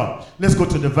 Praise God. Let's go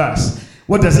to the verse.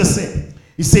 What does it say?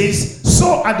 It says,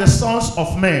 so are the sons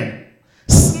of men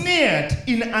snared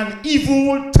in an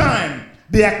evil time.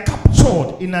 They are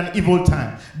captured in an evil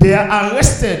time. They are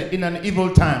arrested in an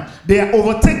evil time. They are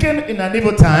overtaken in an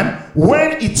evil time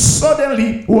when it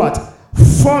suddenly, what?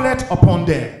 Falleth upon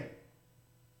them.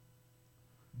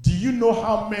 Do you know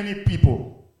how many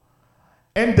people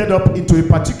ended up into a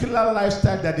particular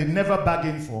lifestyle that they never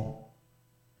bargained for?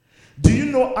 Do you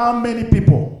know how many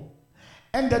people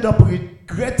ended up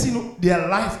regretting their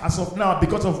life as of now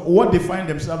because of what they find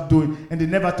themselves doing and they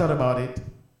never thought about it?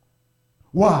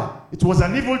 Why? It was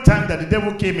an evil time that the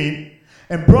devil came in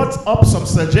and brought up some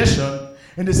suggestion,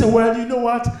 and they said, well, you know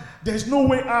what? There's no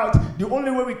way out. The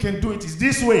only way we can do it is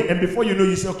this way. And before you know,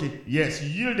 you say, okay, yes, you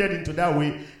yielded into that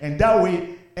way, and that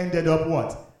way ended up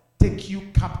what? Take you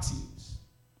captives.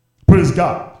 Praise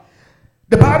God.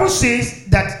 The Bible says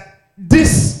that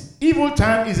this evil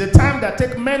time is a time that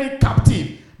takes many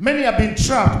captive. Many have been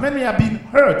trapped. Many have been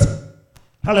hurt.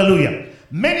 Hallelujah.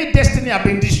 Many destiny have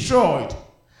been destroyed.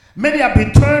 Many have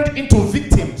been turned into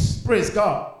victims. Praise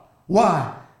God.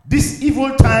 Why? This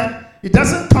evil time, it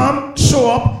doesn't come, show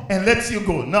up, and lets you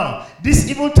go. No. This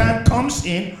evil time comes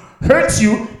in, hurts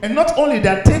you, and not only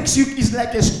that, takes you, it's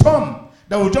like a storm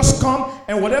that will just come,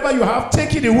 and whatever you have,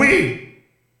 take it away.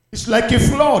 It's like a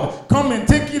flood. Come and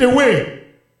take it away.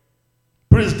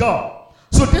 Praise God.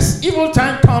 So this evil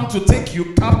time comes to take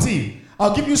you captive.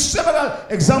 I'll give you several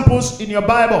examples in your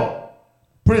Bible.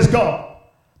 Praise God.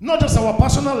 Not just our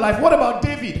personal life. What about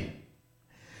David?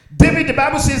 David, the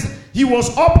Bible says, he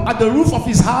was up at the roof of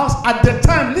his house at the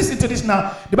time. Listen to this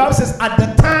now. The Bible says, at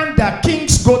the time that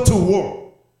kings go to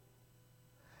war.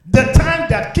 The time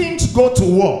that kings go to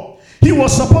war. He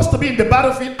was supposed to be in the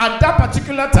battlefield at that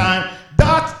particular time.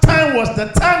 That time was the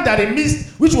time that he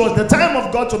missed, which was the time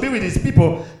of God to be with his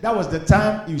people. That was the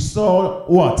time he saw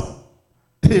what?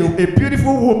 A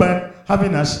beautiful woman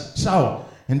having a shower.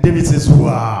 And David says,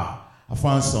 wow. I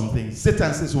found something.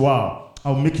 Satan says, wow,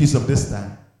 I'll make use of this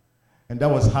time. And that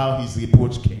was how his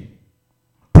reproach came.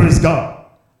 Praise God.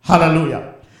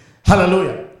 Hallelujah.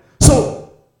 Hallelujah.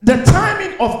 So, the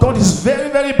timing of God is very,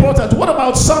 very important. What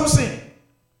about Samson?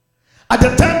 At the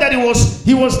time that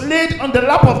he was laid on the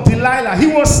lap of Delilah, he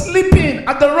was sleeping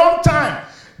at the wrong time.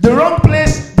 The wrong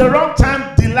place, the wrong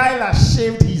time, Delilah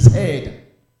shaved his head.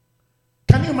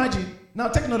 Can you imagine? Now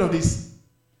take note of this.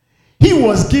 He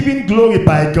was given glory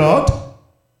by God,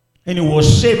 and he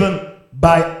was shaven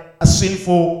by a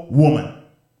sinful woman.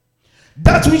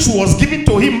 That which was given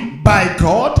to him by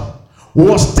God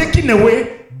was taken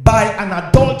away by an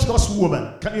adulterous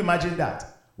woman. Can you imagine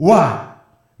that? Why?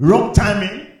 Wrong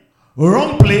timing,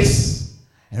 wrong place,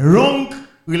 wrong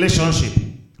relationship.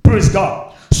 Praise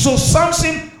God. So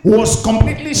Samson was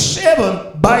completely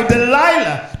shaven by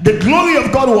Delilah. The glory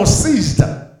of God was seized.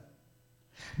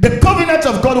 The covenant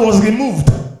of God was removed.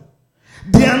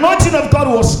 The anointing of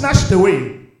God was snatched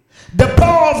away. The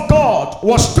power of God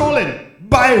was stolen.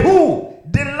 By who?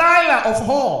 Delilah of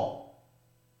Hall.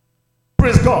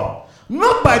 Praise God.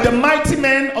 Not by the mighty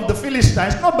men of the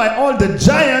Philistines. Not by all the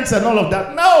giants and all of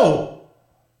that. No.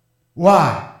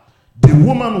 Why? The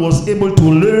woman was able to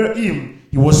lure him.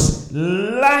 He was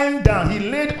lying down. He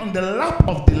laid on the lap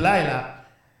of Delilah.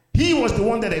 He was the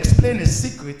one that explained his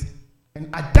secret. And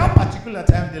at that particular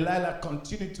time, Delilah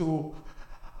continued to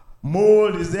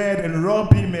mold his head and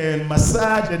rub him and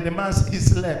massage, and the man, he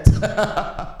slept.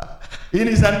 In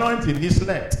his anointing, he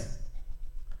slept.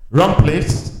 Wrong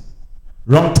place,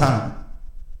 wrong time.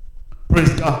 Praise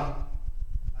God.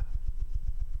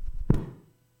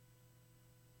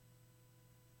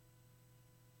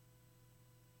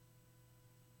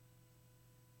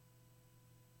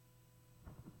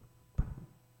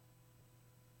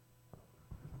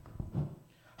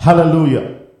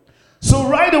 Hallelujah. So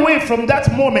right away from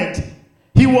that moment,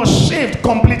 he was shaved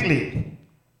completely.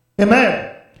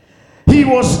 Amen. He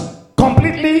was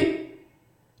completely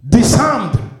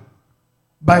disarmed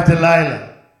by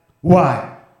Delilah.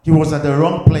 Why? He was at the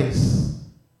wrong place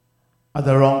at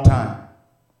the wrong time.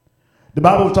 The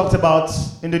Bible talks about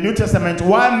in the New Testament,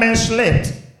 while men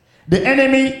slept, the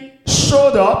enemy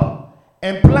showed up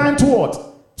and planted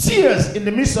what? Tears in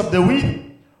the midst of the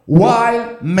wheat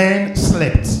while men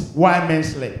slept. While men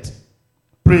slept.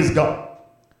 Praise God.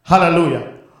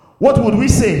 Hallelujah. What would we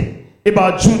say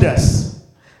about Judas?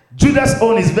 Judas'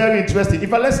 own is very interesting.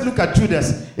 Let's look at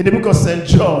Judas in the book of St.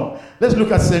 John. Let's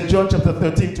look at St. John chapter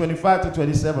 13, 25 to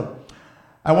 27.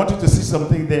 I want you to see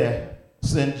something there.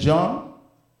 St. John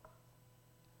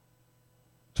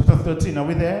chapter 13. Are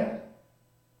we there?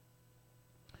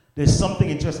 There's something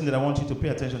interesting that I want you to pay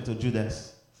attention to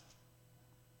Judas.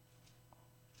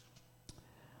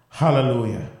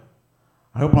 Hallelujah.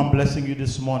 I hope I'm blessing you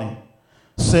this morning.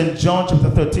 St. John chapter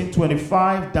 13,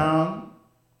 25 down.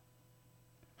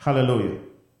 Hallelujah.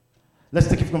 Let's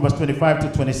take it from verse 25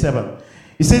 to 27.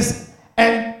 It says,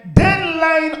 and then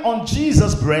lying on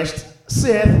Jesus' breast,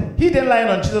 saith, he then lying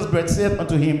on Jesus' breast saith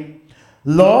unto him,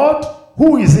 Lord,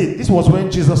 who is it? This was when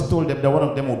Jesus told them that one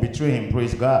of them will betray him.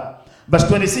 Praise God. Verse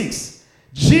 26.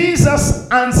 Jesus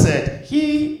answered,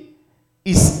 he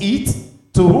is it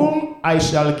to whom I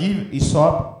shall give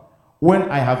hyssop when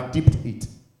I have dipped it.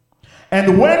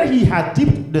 And when he had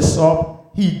dipped the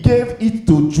sop, he gave it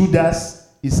to Judas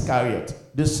Iscariot,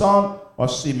 the son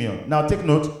of Simeon. Now take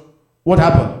note, what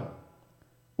happened?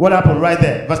 What happened right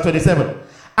there? Verse 27.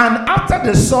 And after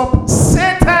the sop,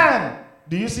 Satan,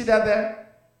 do you see that there?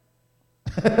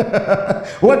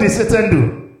 What did Satan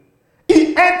do?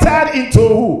 He entered into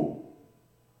who?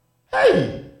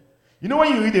 Hey, you know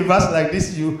when you read a verse like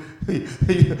this, you be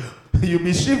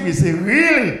shivering, you say,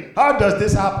 really? How does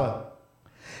this happen?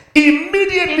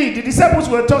 Immediately, the disciples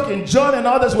were talking. John and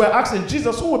others were asking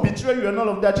Jesus, who will betray you and all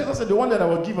of that? Jesus said, the one that I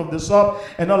will give of the sop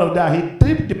and all of that. He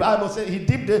dipped, the Bible said, he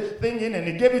dipped the thing in and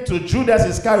he gave it to Judas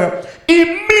Iscariot.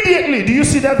 Immediately, do you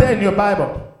see that there in your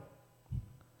Bible?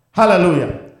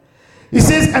 Hallelujah. He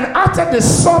says, and after the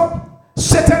sop,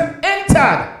 Satan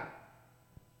entered.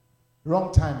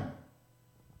 Wrong timing.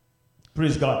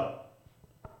 Praise God.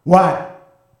 Why?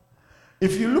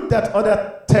 If you looked at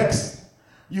other texts,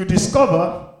 you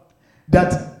discover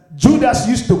that Judas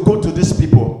used to go to these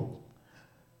people.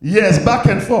 Yes, back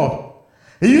and forth.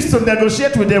 He used to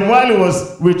negotiate with them while he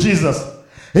was with Jesus.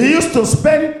 He used to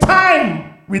spend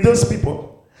time with those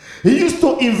people. He used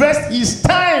to invest his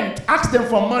time to ask them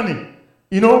for money,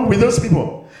 with those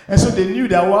people. And so they knew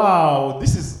that, wow,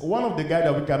 this is one of the guys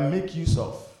that we can make use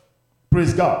of.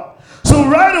 Praise God. So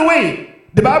right away,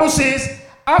 the Bible says,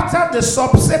 after the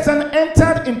sop, Satan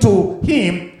entered into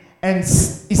him, and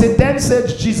he said, then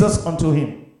said Jesus unto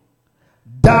him,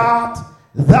 that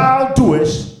thou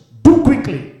doest, do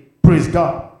quickly. Praise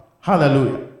God.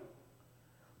 Hallelujah.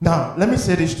 Now, let me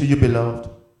say this to you, beloved.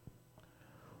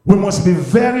 We must be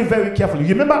very, very careful. You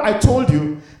remember I told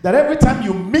you that every time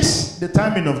you miss the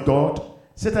timing of God,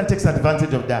 Satan takes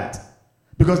advantage of that.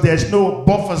 Because there's no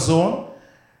buffer zone.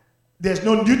 There's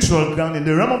no neutral ground in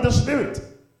the realm of the spirit.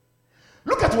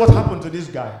 Look at what happened to this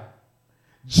guy.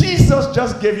 Jesus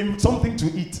just gave him something to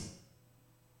eat.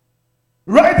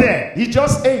 Right there. He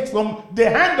just ate from the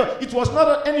hand of, it was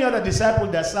not any other disciple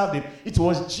that served him. It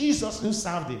was Jesus who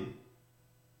served him.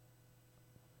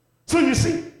 So you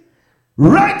see,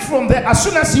 right from there, as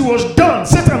soon as he was done,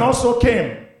 Satan also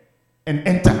came and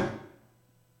entered.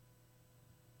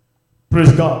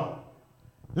 Praise God.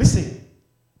 Listen,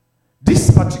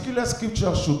 this particular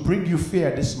scripture should bring you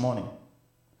fear this morning.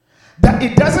 That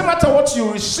it doesn't matter what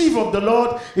you receive of the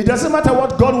Lord. It doesn't matter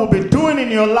what God will be doing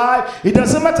in your life. It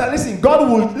doesn't matter. Listen, God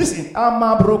will, listen.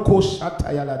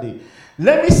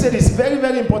 Let me say this, very,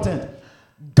 very important.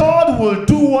 God will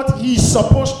do what he's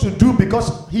supposed to do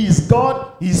because he is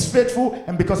God, he is faithful,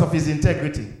 and because of his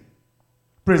integrity.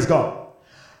 Praise God.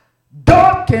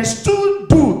 God can still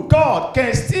do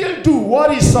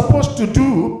what he's supposed to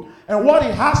do and what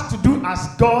he has to do as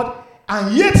God,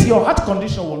 and yet your heart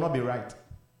condition will not be right.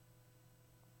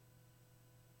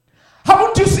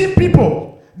 Haven't you seen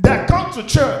people that come to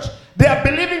church? They are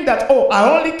believing that,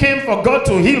 I only came for God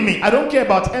to heal me. I don't care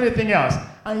about anything else.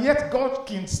 And yet God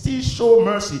can still show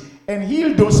mercy and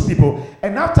heal those people.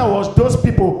 And afterwards, those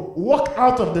people walk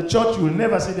out of the church. You will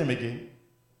never see them again.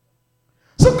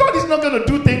 So God is not going to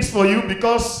do things for you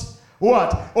because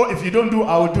what? If you don't do,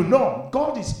 I will do. No.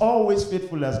 God is always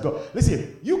faithful as God.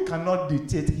 Listen, you cannot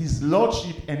dictate his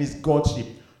lordship and his godship.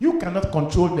 You cannot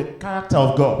control the character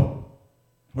of God.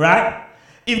 Right?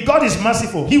 If God is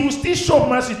merciful, he will still show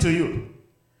mercy to you.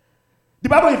 The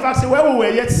Bible in fact says, when we were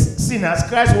yet sinners,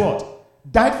 Christ what?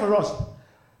 Died for us.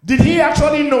 Did he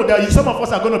actually know that some of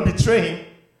us are going to betray him?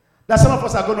 That some of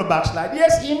us are going to backslide?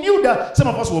 Yes, he knew that some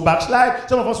of us will backslide,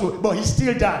 some of us will, but he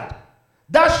still died.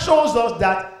 That shows us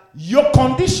that your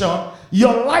condition,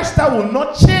 your lifestyle will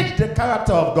not change the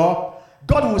character of God.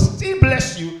 God will still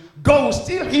bless you, God will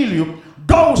still heal you,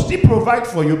 God will still provide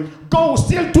for you, God will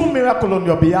still do miracle on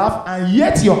your behalf, and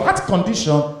yet your heart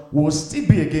condition will still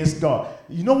be against God.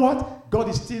 You know what? God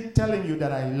is still telling you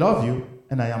that I love you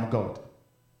and I am God.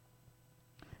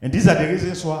 And these are the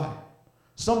reasons why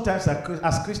sometimes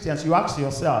as Christians you ask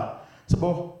yourself, so,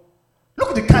 but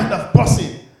look at the kind of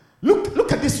person.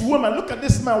 Look at this woman, look at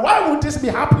this man. Why would this be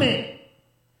happening?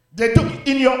 They do,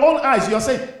 in your own eyes, you're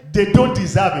saying they don't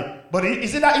deserve it. But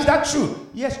is that true?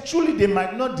 Yes, truly they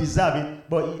might not deserve it,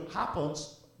 but it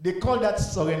happens. They call that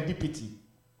serendipity.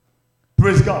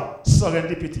 Praise God.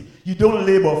 Serendipity. You don't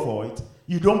labor for it.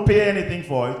 You don't pay anything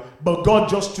for it, but God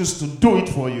just chooses to do it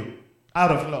for you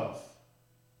out of love.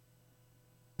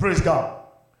 Praise God.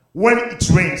 When it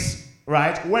rains,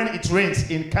 right? When it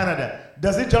rains in Canada,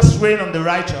 does it just rain on the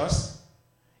righteous?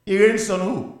 It rains on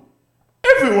who?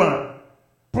 Everyone.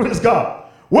 Praise God.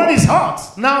 When it's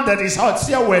hot, now that it's hot,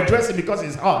 see how we're dressing because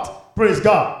it's hot. Praise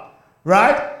God.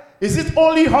 Right? Is it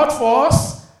only hot for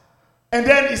us? And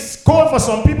then it's cold for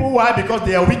some people. Why? Because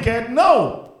they are wicked?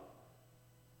 No.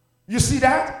 You see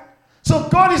that? So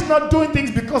God is not doing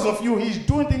things because of you. He's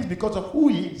doing things because of who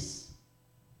he is.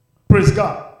 Praise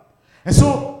God. And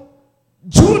so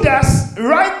Judas,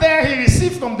 right there, he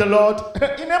received from the Lord.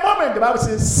 In a moment, the Bible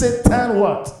says, Satan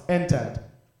what? Entered.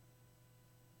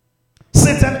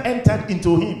 Satan entered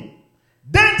into him.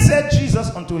 Then said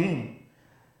Jesus unto him,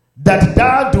 that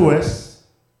thou doest,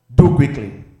 do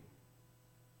quickly.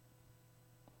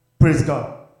 Praise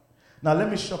God. Now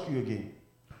let me shock you again.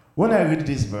 When I read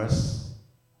this verse,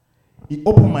 it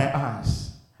opened my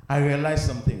eyes. I realized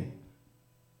something.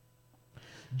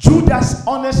 Judas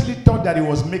honestly thought that he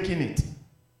was making it.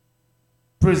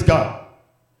 Praise God.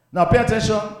 Now pay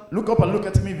attention. Look up and look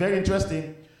at me. Very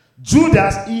interesting.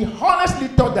 Judas, he honestly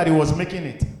thought that he was making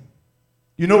it.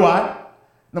 You know why?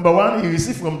 Number one, he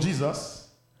received from Jesus.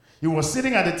 He was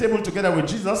sitting at the table together with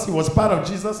Jesus. He was part of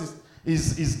Jesus,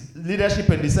 his leadership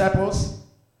and disciples.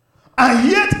 And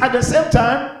yet, at the same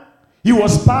time, he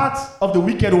was part of the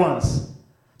wicked ones.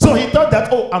 So he thought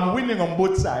that, oh, I'm winning on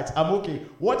both sides. I'm okay.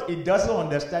 What he doesn't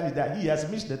understand is that he has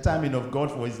missed the timing of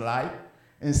God for his life,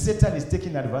 and Satan is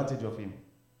taking advantage of him.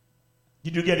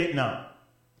 Did you get it now?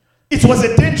 It was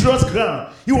a dangerous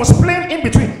ground. He was playing in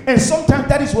between. And sometimes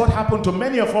that is what happened to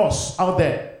many of us out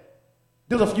there.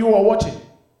 Those of you who are watching.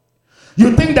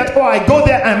 You think that, oh, I go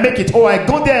there and make it. Oh, I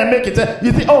go there and make it.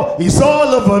 You think, oh, he's all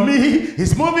over me.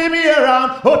 He's moving me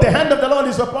around. Oh, the hand of the Lord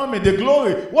is upon me. The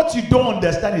glory. What you don't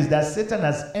understand is that Satan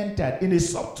has entered in a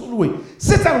subtle way.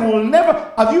 Satan will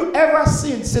never... Have you ever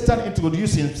seen Satan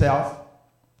introduce himself?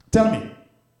 Tell me.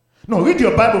 No, read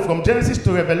your Bible from Genesis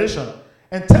to Revelation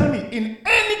and tell me, in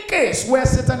any case where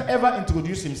Satan ever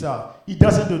introduced himself, he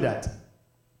doesn't do that.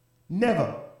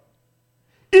 Never.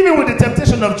 Even with the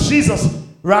temptation of Jesus,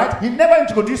 right? He never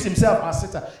introduced himself as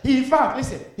Satan. In fact,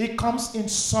 listen, he comes in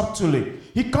subtly.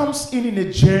 He comes in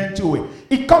a gentle way.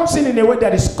 He comes in a way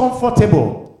that is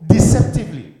comfortable,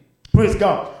 deceptively. Praise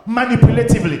God.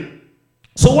 Manipulatively.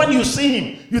 So when you see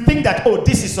him, you think that, oh,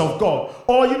 this is of God.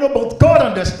 Or, you know, but God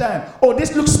understands. Oh,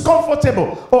 this looks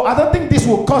comfortable. Oh, I don't think this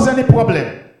will cause any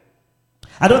problem.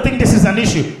 I don't think this is an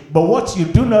issue. But what you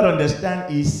do not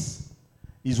understand is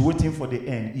waiting for the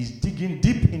end. He's digging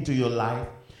deep into your life.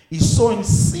 He's sowing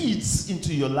seeds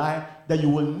into your life that you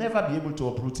will never be able to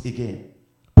uproot again.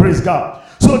 Praise God.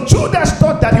 So Judas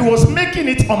thought that he was making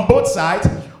it on both sides.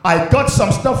 I got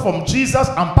some stuff from Jesus.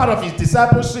 I'm part of his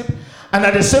discipleship. And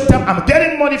at the same time, I'm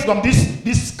getting money from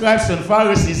these scribes and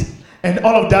Pharisees and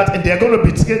all of that. And they're going to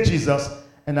betray Jesus.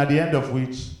 And at the end of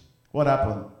which, what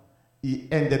happened? He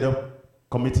ended up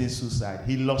committing suicide.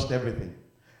 He lost everything.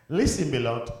 Listen,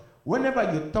 beloved.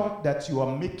 Whenever you thought that you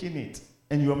are making it,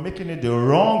 and you are making it the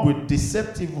wrong way,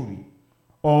 deceptively,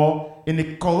 or in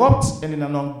a corrupt and in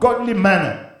an ungodly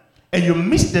manner, and you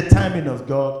miss the timing of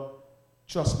God,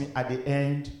 trust me, at the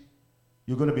end,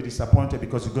 you're going to be disappointed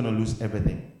because you're going to lose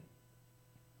everything.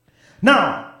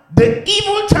 Now, the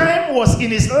evil time was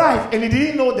in his life, and he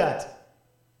didn't know that.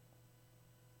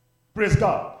 Praise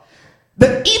God.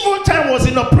 The evil time was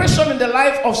in operation in the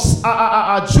life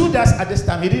of Judas at this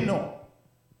time. He didn't know.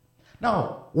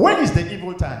 Now, when is the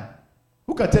evil time?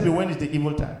 Who can tell me when is the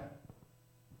evil time?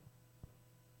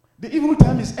 The evil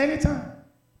time is any time.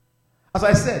 As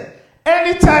I said,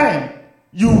 anytime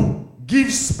you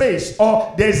give space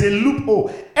or there's a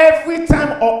loophole, every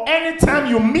time or any time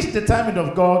you miss the timing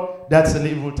of God, that's an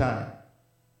evil time.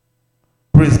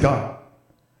 Praise God.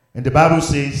 And the Bible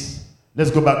says,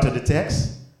 let's go back to the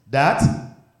text, that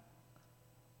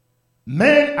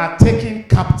men are taken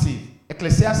captive.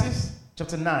 Ecclesiastes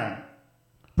chapter 9.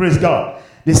 Praise God.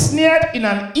 They snared in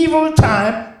an evil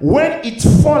time when it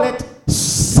falleth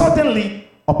suddenly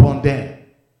upon them.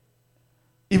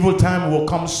 Evil time will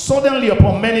come suddenly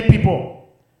upon many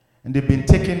people, and they've been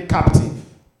taken captive.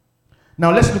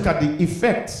 Now let's look at the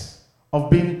effects of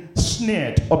being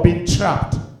snared or being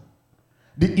trapped.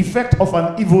 The effect of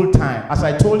an evil time. As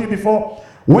I told you before,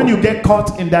 when you get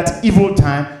caught in that evil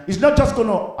time, it's not just going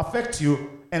to affect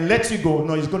you and let you go.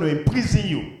 No, it's going to imprison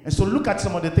you. And so look at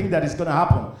some of the things that is going to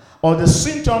happen, or the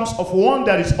symptoms of one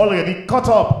that is already caught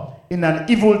up in an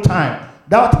evil time.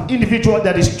 That individual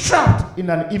that is trapped in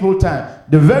an evil time,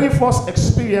 the very first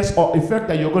experience or effect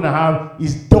that you're going to have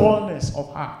is dullness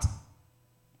of heart.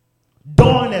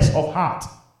 Dullness of heart.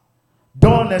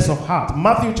 Dullness of heart.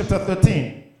 Matthew chapter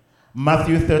 13.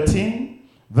 Matthew 13,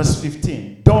 verse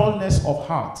 15. Dullness of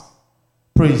heart.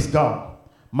 Praise God.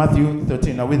 Matthew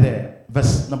 13. Are we there?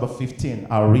 Verse number 15.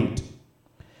 I'll read.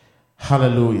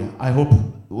 Hallelujah. I hope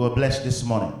we're blessed this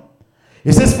morning.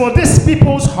 It says, for this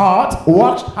people's heart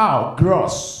waxed how?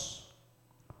 Gross.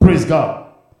 Praise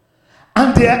God.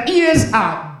 And their ears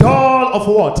are dull of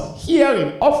what?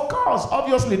 Hearing. Of course,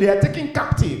 obviously, they are taken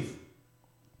captive.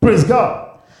 Praise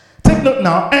God. Take note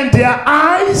now. And their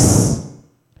eyes,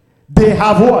 they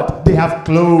have what? They have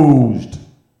closed.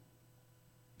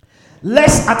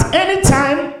 Lest at any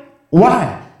time,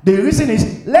 why? The reason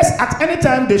is, lest at any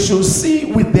time they should see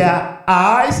with their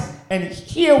eyes and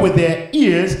hear with their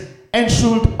ears and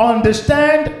should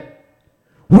understand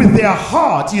with their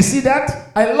heart. You see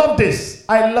that? I love this.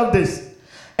 I love this.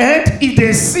 And if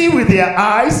they see with their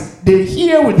eyes, they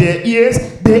hear with their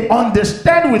ears, they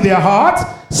understand with their heart,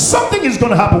 something is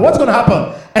going to happen. What's going to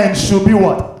happen? And should be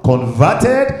what?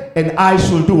 Converted, and I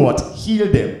should do what?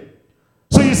 Heal them.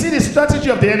 So you see the strategy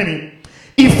of the enemy.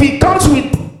 If he comes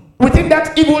within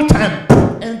that evil time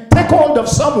and take hold of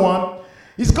someone,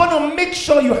 he's going to make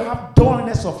sure you have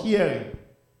dullness of hearing.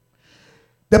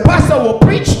 The pastor will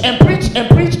preach and preach and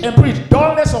preach and preach.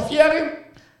 Dullness of hearing,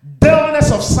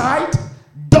 dullness of sight,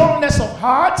 dullness of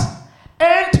heart.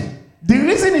 And the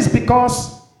reason is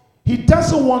because he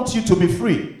doesn't want you to be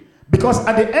free. Because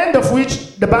at the end of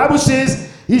which, the Bible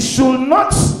says, he should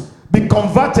not be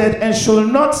converted and should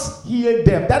not heal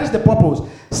them. That is the purpose.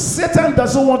 Satan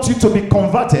doesn't want you to be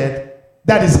converted,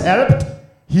 that is helped,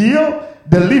 healed,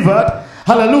 delivered.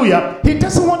 Hallelujah. He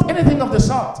doesn't want anything of the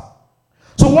sort.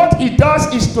 So what he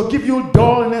does is to give you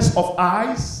dullness of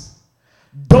eyes,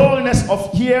 dullness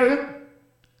of hearing,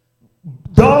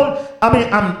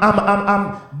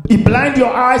 he blind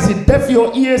your eyes, he deaf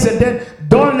your ears, and then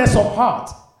dullness of heart.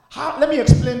 Let me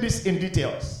explain this in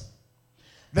details.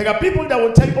 There are people that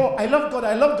will tell you, oh, I love God,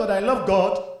 I love God, I love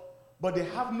God, but they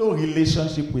have no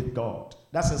relationship with God.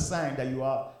 That's a sign that you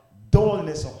are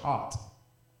dullness of heart.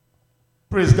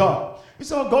 Praise God. You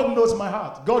say, oh, God knows my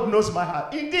heart. God knows my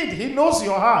heart. Indeed, he knows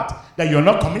your heart. That you are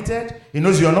not committed. He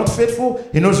knows you are not faithful.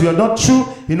 He knows you are not true.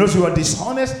 He knows you are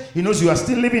dishonest. He knows you are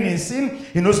still living in sin.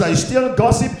 He knows that you still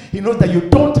gossip. He knows that you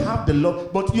don't have the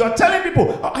love. But you are telling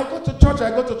people, oh, I go to church,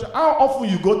 I go to church. How often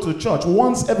you go to church?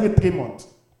 Once every 3 months.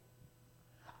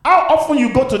 How often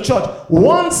you go to church?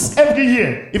 Once every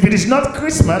year. If it is not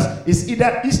Christmas, it's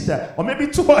either Easter or maybe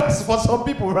twice for some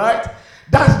people, right?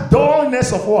 That's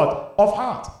dullness of what? Of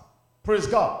heart. Praise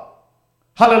God.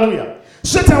 Hallelujah.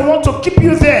 Satan wants to keep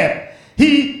you there.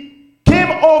 He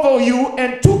came over you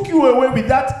and took you away with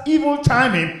that evil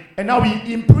timing, and now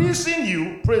he imprisoned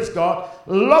you, praise God,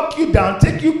 lock you down,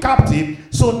 take you captive,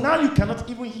 so now you cannot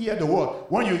even hear the word.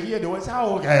 When you hear the word, say,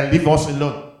 oh, okay, leave us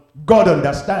alone. God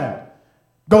understand.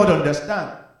 God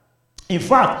understand. In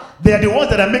fact, they are the ones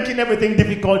that are making everything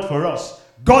difficult for us.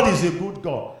 God is a good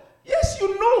God. Yes,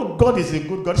 you know God is a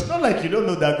good God. It's not like you don't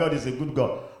know that God is a good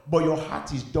God. But your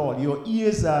heart is dull. Your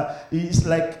ears are, it's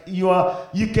like you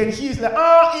can hear, it's like,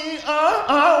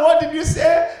 what did you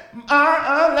say?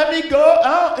 Let me go.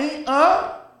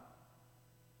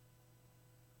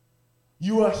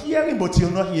 You are hearing, but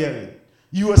you're not hearing.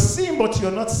 You are seeing, but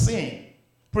you're not seeing.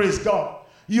 Praise God.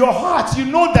 Your heart, you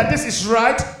know that this is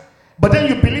right, but then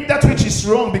you believe that which is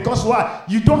wrong because why?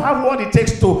 You don't have what it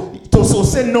takes to so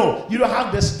say no. You don't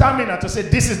have the stamina to say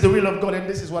this is the will of God and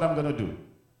this is what I'm going to do.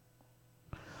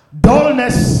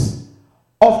 Dullness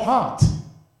of heart.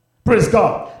 Praise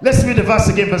God. Let's read the verse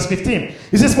again, verse 15.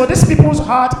 It says, for these people's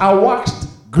heart are waxed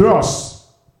gross,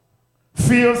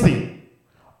 filthy,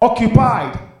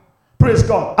 occupied, praise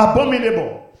God,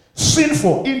 abominable,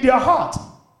 sinful in their heart,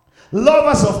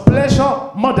 lovers of pleasure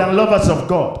more than lovers of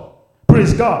God.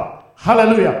 Praise God.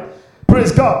 Hallelujah.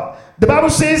 Praise God. The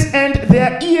Bible says, and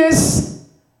their ears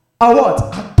are what?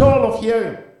 Are dull of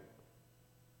hearing.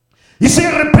 You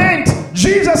say, repent.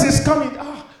 Jesus is coming.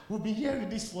 We've been hearing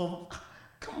this for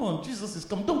Come on, Jesus is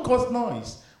coming. Don't cause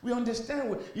noise. We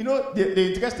understand. You know,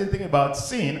 the interesting thing about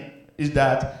sin is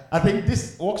that I think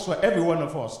this works for every one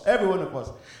of us. Every one of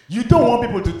us. You don't want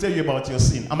people to tell you about your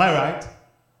sin. Am I right?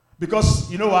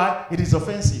 Because you know why? It is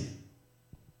offensive.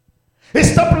 Hey,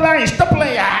 stop lying. Stop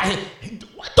lying.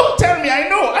 Don't tell me. I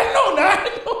know now.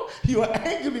 I know. You are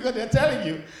angry because they're telling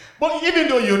you. But even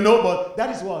though you know, but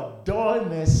that is what?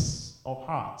 Dullness of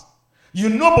heart. You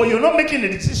know, but you're not making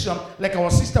a decision like our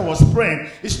sister was praying.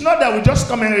 It's not that we just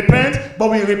come and repent,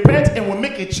 but we repent and we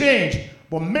make a change.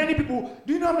 But many people,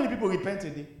 do you know how many people repent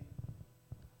today?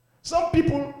 Some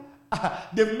people,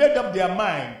 they've made up their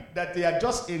mind that they are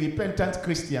just a repentant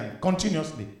Christian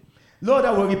continuously. Lord,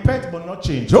 I will repent but not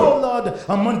change. Oh Lord,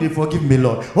 on Monday, forgive me,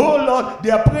 Lord. Oh Lord,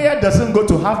 their prayer doesn't go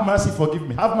to have mercy, forgive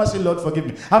me. Have mercy, Lord, forgive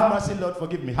me. Have mercy, Lord,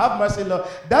 forgive me. Have mercy, Lord.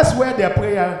 That's where their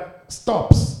prayer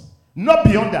stops. Not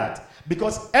beyond that.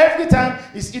 Because every time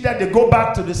it's either they go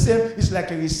back to the same, it's like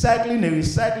a recycling,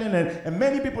 and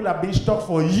many people have been stuck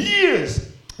for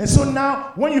years. And so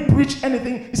now, when you preach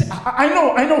anything, you say, I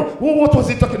know. What was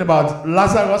he talking about?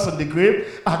 Lazarus on the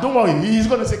grave? Don't worry, he's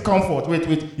going to say comfort. Wait,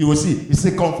 you will see. He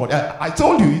said comfort. I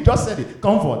told you, he just said it,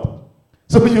 comfort.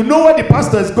 So you know where the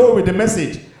pastor is going with the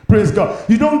message. Praise God.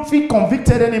 You don't feel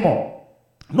convicted anymore.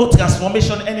 No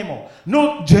transformation anymore.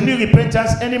 No genuine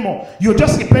repentance anymore. You're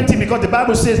just repenting because the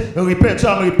Bible says repent. So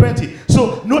I'm repenting.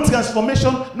 So no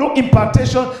transformation, no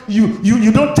impartation.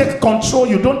 You don't take control.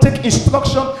 You don't take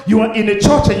instruction. You are in a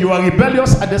church and you are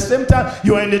rebellious at the same time.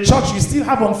 You are in the church. You still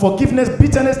have unforgiveness,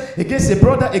 bitterness against a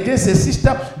brother, against a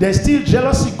sister. There's still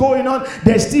jealousy going on.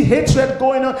 There's still hatred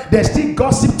going on. There's still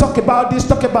gossip. Talk about this,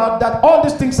 talk about that. All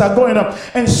these things are going on.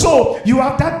 And so you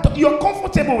have that. You're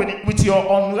comfortable with your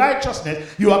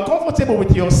unrighteousness. You are comfortable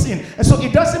with your sin. And so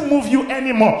it doesn't move you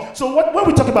anymore. So when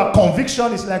we talk about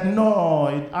conviction, it's like,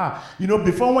 no.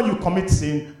 Before when you commit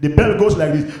sin, the bell goes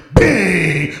like this.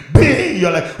 Bing, bing. You're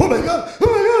like, oh my God.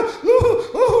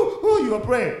 You are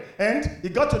praying. And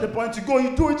it got to the point you go,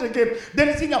 you do it again. Then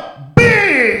it's in a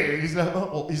bing. It's like,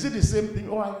 oh, is it the same thing?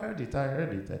 Oh, I heard it.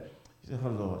 You say, oh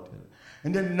Lord.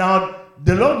 And then now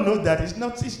the Lord knows that it's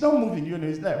not moving.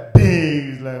 It's like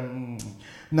bing. It's like,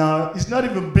 Now, it's not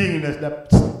even being like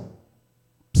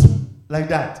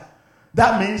that.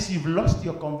 That means you've lost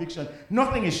your conviction.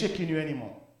 Nothing is shaking you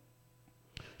anymore.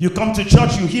 You come to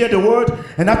church, you hear the word,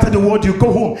 and after the word, you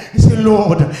go home. You say,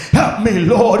 Lord, help me,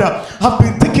 Lord. I've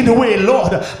been taken away,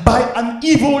 Lord, by an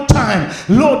evil time.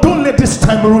 Lord, don't let this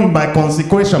time ruin my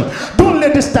consecration. Don't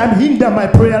let this time hinder my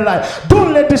prayer life.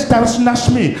 Don't let this time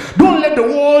snatch me. Don't let the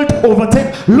world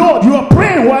overtake. Lord, you are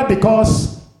praying. Why?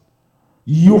 Because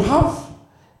you have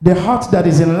the heart that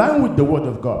is in line with the word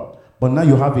of God. But now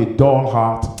you have a dull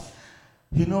heart.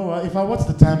 If I watch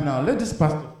the time now, let this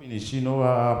pastor finish.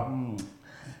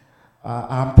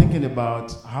 I'm thinking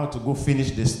about how to go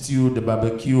finish the stew, the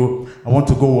barbecue. I want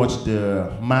to go watch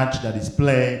the match that is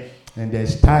playing. And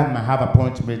there's time I have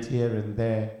appointment here and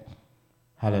there.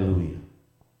 Hallelujah.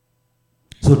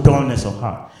 So dullness of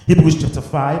heart. Hebrews chapter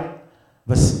 5,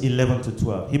 verse 11 to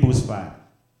 12. Hebrews 5.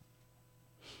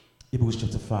 Hebrews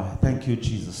chapter 5. Thank you,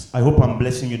 Jesus. I hope I'm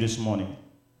blessing you this morning.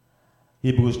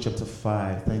 Hebrews chapter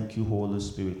 5. Thank you, Holy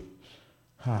Spirit.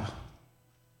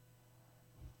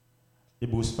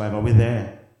 Hebrews 5. Are we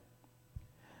there?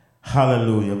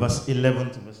 Hallelujah. Verse 11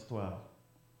 to verse 12.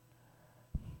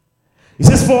 It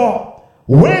says, for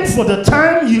the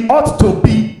time ye ought to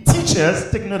be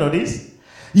teachers, take note of this,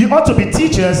 ye ought to be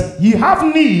teachers, ye have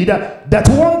need that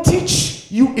one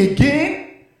teach you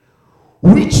again,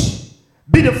 which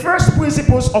be the first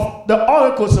principles of the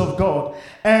oracles of God,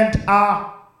 and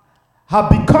have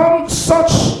become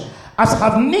such as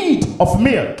have need of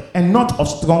milk and not of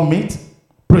strong meat.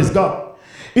 Praise God.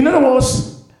 In other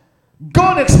words,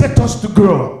 God expects us to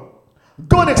grow.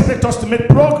 God expects us to make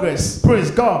progress. Praise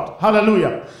God.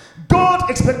 Hallelujah. God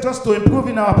expects us to improve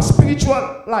in our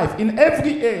spiritual life in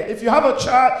every area. If you have a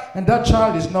child and that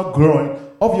child is not growing,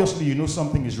 obviously you know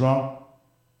something is wrong.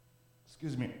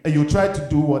 Excuse me. And you try to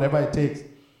do whatever it takes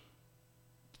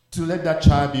to let that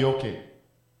child be okay.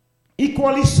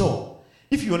 Equally so,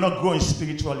 if you are not growing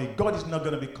spiritually, God is not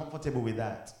going to be comfortable with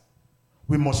that.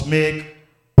 We must make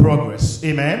progress.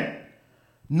 Amen?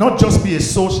 Not just be a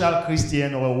social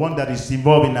Christian or one that is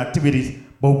involved in activities,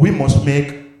 but we must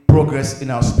make progress in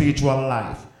our spiritual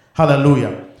life.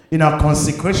 Hallelujah. In our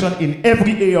consecration in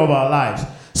every area of our lives.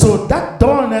 So that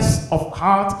dullness of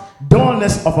heart,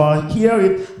 dullness of our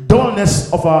hearing,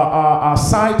 dullness of our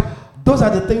sight, those are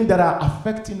the things that are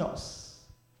affecting us.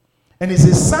 And it's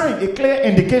a sign, a clear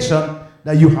indication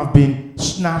that you have been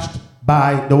snatched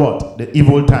by the what? The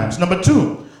evil times. Number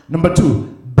two,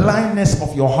 blindness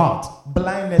of your heart.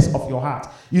 blindness of your heart.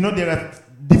 You know, there are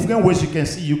different ways you can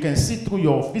see. You can see through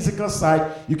your physical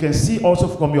side. You can see also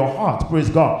from your heart. Praise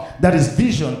God. That is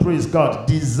vision. Praise God.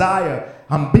 Desire,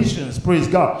 ambitions. Praise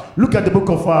God. Look at the book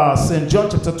of St. John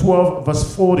chapter 12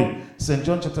 verse 40. St.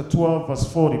 John chapter 12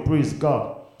 verse 40. Praise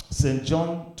God. St.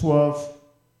 John 12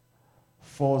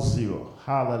 40.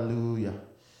 Hallelujah.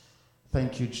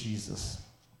 Thank you, Jesus.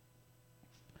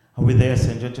 Are we there,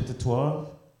 St. John chapter 12?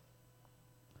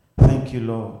 Thank you,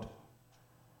 Lord.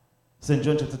 St.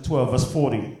 John chapter 12, verse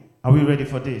 40. Are we ready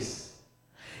for this?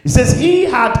 It says, he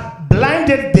had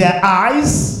blinded their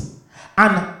eyes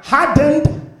and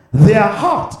hardened their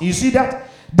heart. You see that?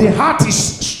 The heart is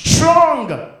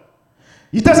strong.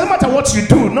 It doesn't matter what you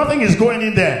do. Nothing is going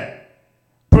in there.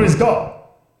 Praise God.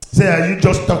 Say, you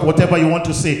just talk whatever you want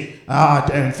to say.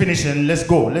 And finish and let's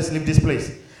go. Let's leave this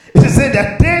place. It is said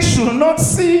that they should not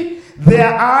see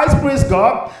their eyes, praise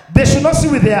God. They should not see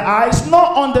with their eyes, nor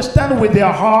understand with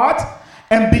their heart,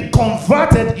 and be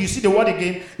converted. You see the word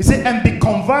again. It said, and be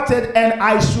converted, and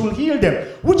I should heal them.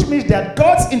 Which means that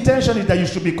God's intention is that you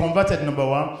should be converted, number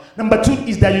one. Number two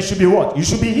is that you should be what? You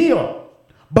should be healed.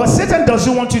 But Satan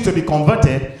doesn't want you to be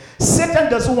converted. Satan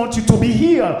doesn't want you to be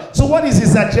healed. So what is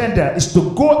his agenda? Is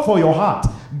to go for your heart,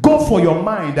 go for your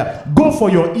mind, go for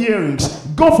your earrings,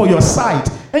 go for your sight.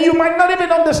 And you might not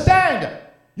even understand.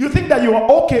 You think that you are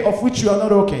okay, of which you are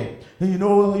not okay. I'm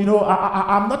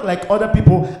not like other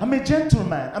people. I'm a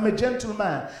gentleman. I'm a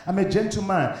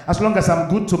gentleman. As long as I'm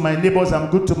good to my neighbors, I'm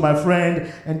good to my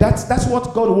friend. And that's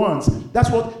what God wants.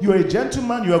 That's what, you're a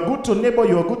gentleman, you are good to neighbor,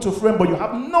 you are good to friend, but you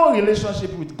have no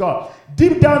relationship with God.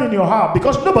 Deep down in your heart,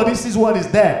 because nobody sees what is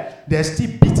there, there's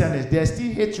still bitterness, there's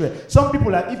still hatred. Some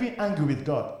people are even angry with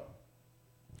God.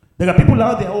 There are people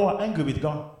out there who are angry with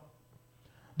God.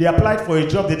 They applied for a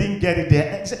job, they didn't get it.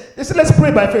 They said, let's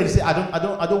pray by faith. They say, I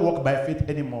don't walk by faith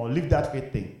anymore. Leave that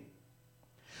faith thing.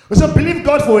 We said, believe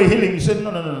God for a healing. You said,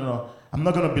 no. I'm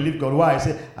not going to believe God. Why? I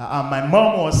said, my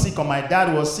mom was sick or my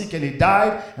dad was sick and he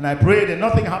died, and I prayed and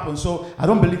nothing happened. So I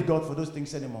don't believe God for those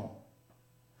things anymore.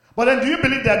 But then, do you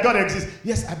believe that God exists?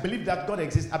 Yes, I believe that God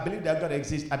exists. I believe that God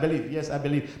exists. I believe. Yes, I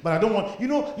believe. But I don't want,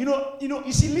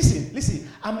 you see, listen.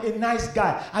 I'm a nice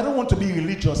guy. I don't want to be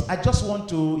religious. I just want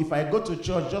to, if I go to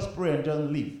church, just pray and just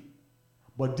leave.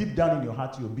 But deep down in your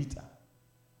heart, you're bitter.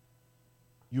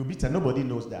 You're bitter. Nobody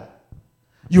knows that.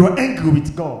 You are angry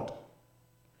with God.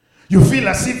 You feel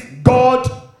as if God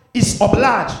is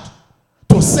obliged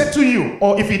to settle you.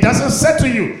 Or if he doesn't settle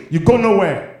you, you go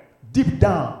nowhere. Deep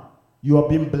down, you are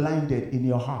being blinded in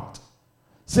your heart.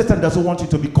 Satan doesn't want you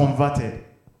to be converted.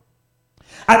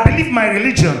 I believe my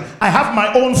religion. I have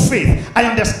my own faith. I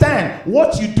understand.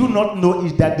 What you do not know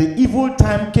is that the evil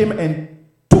time came and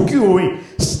took you away,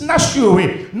 snatched you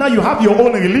away. Now you have your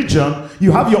own religion.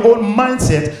 You have your own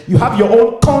mindset. You have your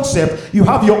own concept. You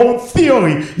have your own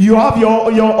theory. You have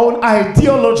your own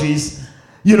ideologies.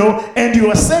 And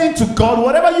you are saying to God,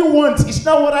 whatever you want, it's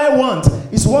not what I want.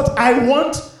 It's what I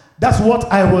want. That's what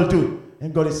I will do.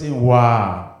 And God is saying,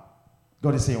 wow.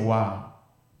 God is saying, wow.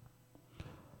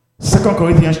 2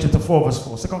 Corinthians chapter 4 verse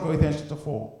 4. 2 Corinthians chapter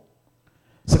 4.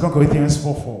 2 Corinthians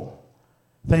 4:4.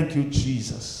 Thank you,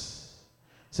 Jesus.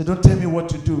 So don't tell me what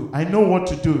to do. I know what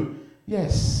to do.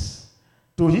 Yes.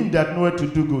 To him that knoweth to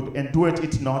do good and doeth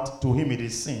it not, to him it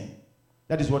is sin.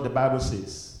 That is what the Bible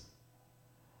says.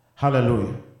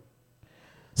 Hallelujah.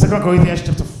 2 Corinthians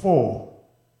chapter 4.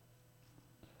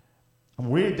 I'm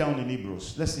way down in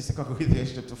Hebrews. Let's see 2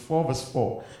 Corinthians chapter 4 verse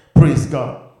 4. Praise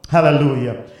God.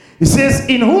 Hallelujah. It says,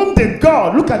 in whom the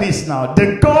God, look at this now,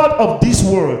 the God of this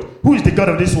world. Who is the God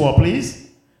of this world,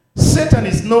 please? Satan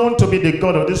is known to be the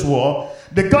God of this world.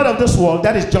 The God of this world,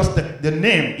 that is just the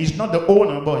name. He's not the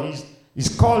owner, but he's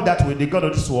called that way, the God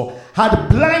of this world. Had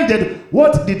blinded,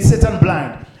 what did Satan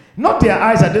blind? Not their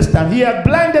eyes at this time. He had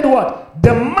blinded what?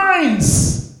 The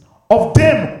minds of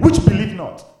them which believe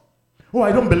not. Oh,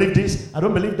 I don't believe this, I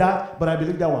don't believe that, but I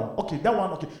believe that one. Okay, that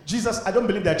one, okay. Jesus, I don't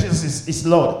believe that Jesus is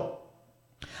Lord.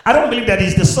 I don't believe that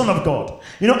he's the Son of God.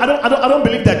 I don't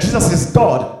believe that Jesus is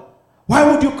God.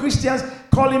 Why would you Christians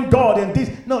call him God and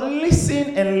this? No,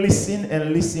 listen and listen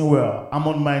and listen well. I'm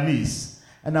on my knees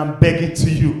and I'm begging to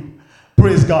you.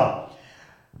 Praise God.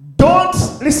 Don't,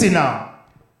 listen now.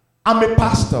 I'm a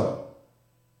pastor.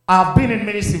 I've been in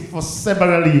ministry for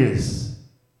several years.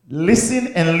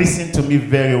 Listen and listen to me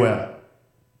very well.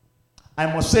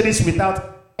 I must say this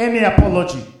without any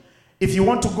apology. If you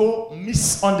want to go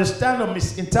misunderstand or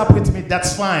misinterpret me,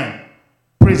 that's fine.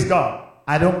 Praise God.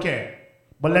 I don't care.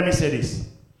 But let me say this.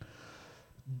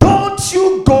 Don't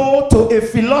you go to a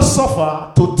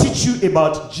philosopher to teach you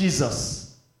about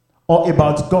Jesus or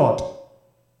about God.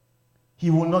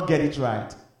 He will not get it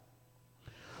right.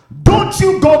 Don't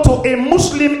you go to a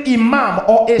Muslim imam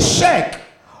or a sheikh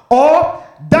or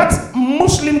that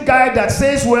Muslim guy that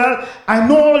says, well, I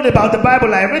know all about the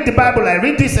Bible, I read the Bible, I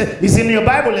read this, it's in your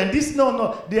Bible, and this.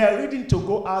 No. They are reading to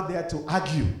go out there to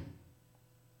argue.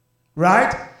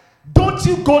 Right? Don't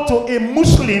you go to a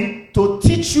Muslim to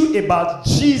teach you about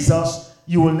Jesus,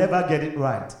 you will never get it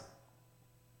right.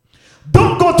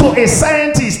 Don't go to a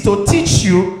scientist to teach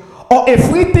you, or a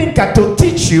free thinker to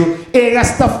teach you, a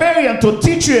Rastafarian to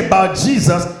teach you about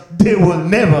Jesus. They will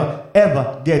never,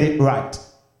 ever get it right.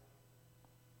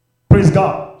 Praise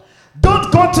God.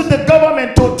 Don't go to the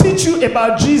government to teach you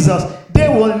about Jesus. They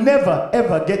will never,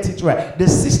 ever get it right. The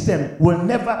system will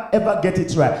never, ever get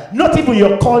it right. Not even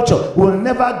your culture will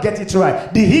never get it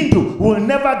right. The Hindu will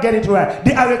never get it right.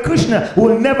 The Hare Krishna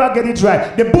will never get it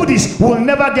right. The Buddhists will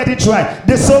never get it right.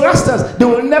 The Zoroasters, they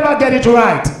will never get it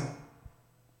right.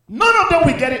 None of them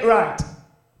will get it right.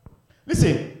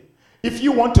 Listen, if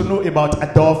you want to know about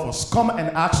Adolphus, come and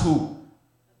ask who?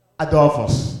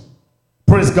 Adolphus.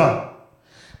 Praise God.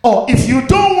 Or if you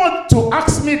don't want to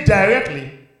ask me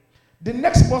directly, the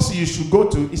next person you should go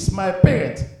to is my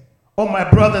parent or my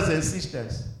brothers and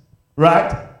sisters.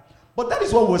 Right? But that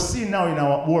is what we're seeing now in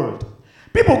our world.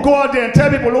 People go out there and tell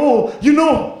people, oh, you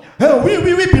know,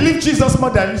 we believe Jesus more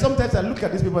than you. Sometimes I look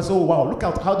at these people and say, oh, wow, look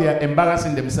at how they are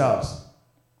embarrassing themselves.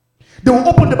 They will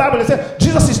open the Bible and say,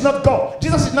 Jesus is not God.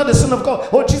 Jesus is not the Son of God.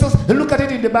 Oh, Jesus, they look at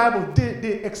it in the Bible.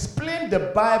 They explain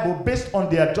the Bible based on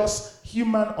their just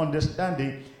human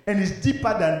understanding, and it's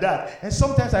deeper than that. And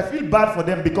sometimes I feel bad for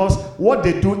them because what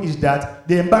they do is that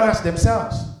they embarrass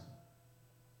themselves.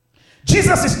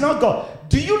 Jesus is not God.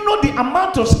 Do you know the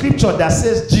amount of scripture that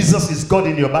says Jesus is God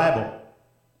in your Bible?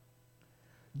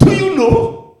 Do you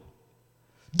know?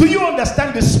 Do you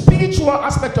understand the spiritual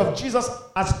aspect of Jesus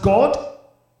as God?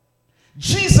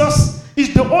 Jesus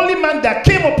is the only man that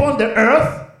came upon the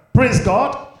earth, praise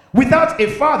God, without a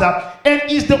father, and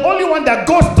is the only one that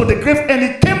goes to the grave and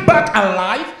he came back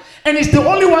alive, and is the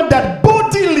only one that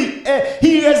bodily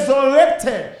he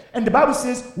resurrected. And the Bible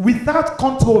says, without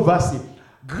controversy,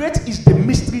 great is the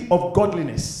mystery of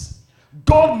godliness.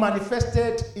 God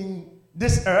manifested in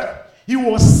this earth. He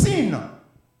was seen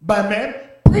by men,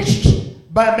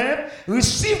 preached by men,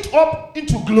 received up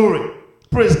into glory.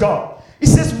 Praise God. It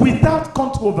says without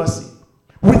controversy,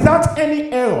 without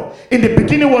any error. In the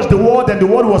beginning was the Word, and the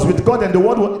Word was with God, and the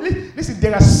Word was... Listen,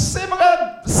 there are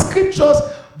several scriptures,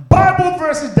 Bible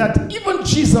verses that even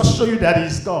Jesus show you that he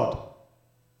is God.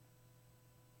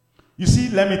 You see,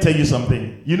 let me tell you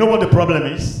something. You know what the problem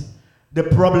is? The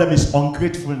problem is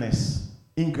ungratefulness,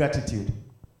 ingratitude.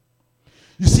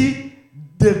 You see,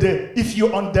 if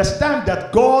you understand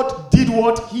that God did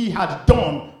what he had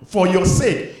done for your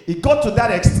sake, he got to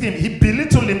that extreme. He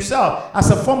belittled himself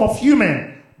as a form of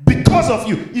human because of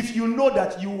you. If you know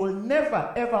that, you will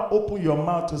never ever open your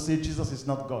mouth to say Jesus is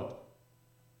not God.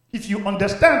 If you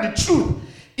understand the truth,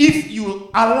 if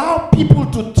you allow people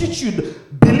to teach you,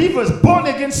 believers, born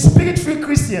again, spirit-filled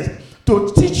Christians,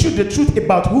 to teach you the truth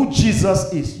about who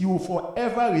Jesus is, you will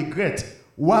forever regret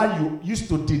why you used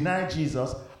to deny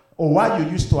Jesus or why you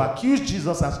used to accuse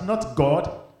Jesus as not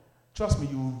God. Trust me,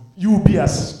 you will be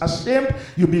ashamed,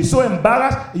 you'll be so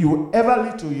embarrassed, you will ever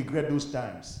live to regret those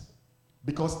times.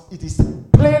 Because it is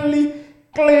plainly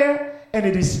clear and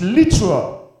it is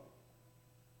literal.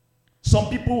 Some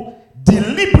people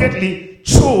deliberately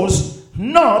chose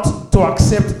not to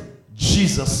accept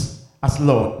Jesus as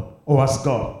Lord or as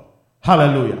God.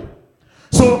 Hallelujah.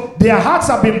 So their hearts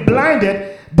have been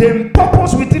blinded. They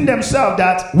purpose within themselves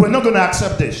that we're not going to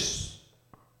accept this.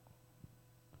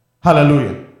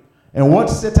 Hallelujah. And what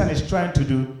Satan is trying to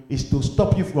do is to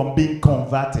stop you from being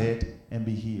converted and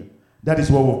be healed. That is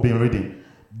what we've been reading.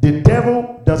 The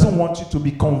devil doesn't want you to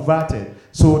be converted.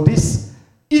 So this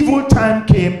evil time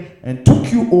came and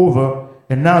took you over,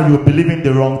 and now you're believing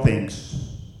the wrong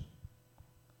things.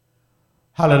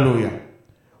 Hallelujah.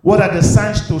 What are the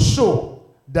signs to show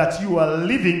that you are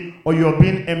living or you're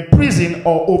being imprisoned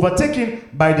or overtaken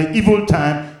by the evil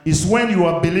time? Is when you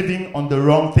are believing on the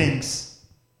wrong things.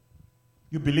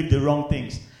 You believe the wrong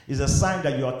things. It's a sign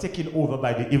that you are taken over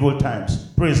by the evil times.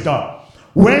 Praise God.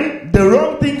 When the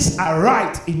wrong things are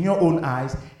right in your own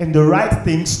eyes and the right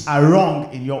things are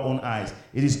wrong in your own eyes,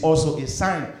 it is also a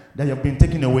sign that you have been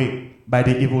taken away by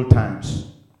the evil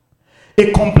times.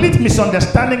 A complete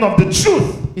misunderstanding of the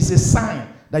truth is a sign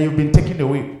that you've been taken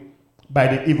away by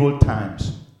the evil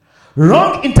times.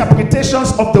 Wrong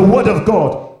interpretations of the word of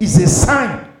God is a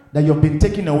sign that you've been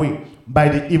taken away by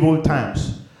the evil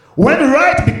times. When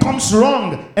right becomes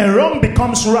wrong and wrong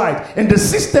becomes right, and the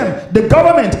system, the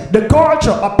government, the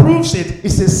culture approves it,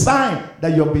 it's a sign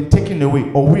that you've been taken away,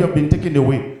 or we have been taken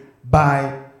away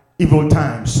by evil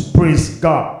times. Praise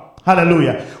God.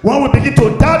 Hallelujah. When we begin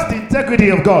to doubt the integrity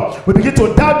of God, we begin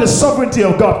to doubt the sovereignty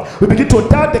of God, we begin to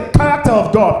doubt the character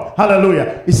of God.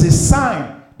 Hallelujah. It's a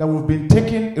sign that we've been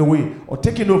taken away or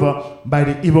taken over by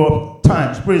the evil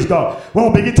times. Praise God.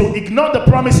 When we begin to ignore the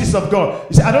promises of God,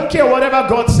 you say, I don't care whatever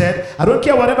God said, I don't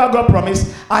care whatever God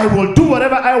promised, I will do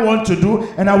whatever I want to do,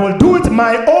 and I will do it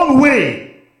my own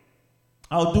way.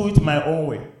 I'll do it my own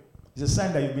way. It's a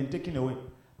sign that you've been taken away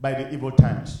by the evil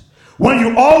times. When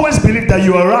you always believe that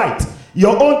you are right,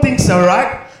 your own things are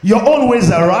right, your own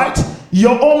ways are right,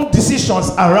 your own decisions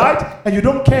are right, and you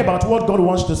don't care about what God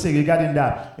wants to say regarding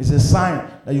that, it's a sign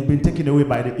that you've been taken away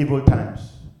by the evil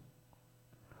times.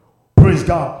 Praise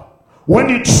God. When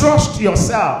you trust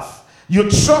yourself, you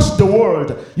trust the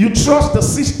world, you trust the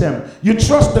system, you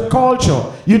trust the culture,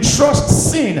 you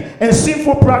trust sin and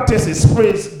sinful practices.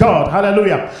 Praise God.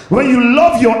 Hallelujah. When you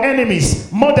love your enemies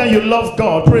more than you love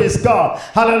God. Praise God.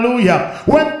 Hallelujah.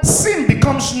 When sin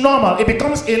becomes normal, it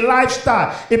becomes a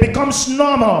lifestyle, it becomes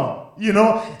normal. You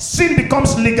know, sin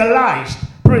becomes legalized.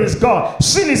 Praise God.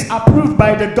 Sin is approved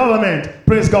by the government.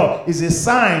 Praise God. It's a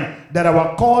sign that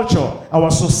our culture,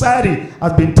 our society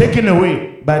has been taken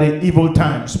away by the evil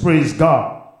times. Praise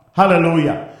God.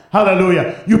 Hallelujah.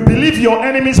 Hallelujah. You believe your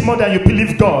enemies more than you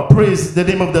believe God. Praise the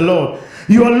name of the Lord.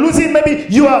 You are losing, maybe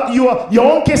your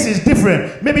own case is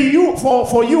different. Maybe you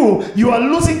are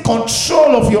losing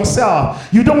control of yourself.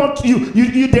 You don't want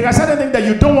there are certain things that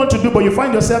you don't want to do, but you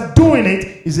find yourself doing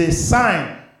it. Is a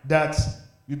sign that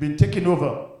you've been taken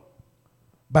over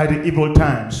by the evil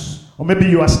times. Or maybe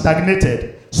you are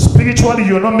stagnated. Spiritually,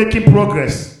 you are not making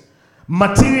progress.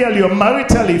 Materially or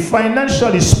maritally,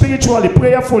 financially, spiritually,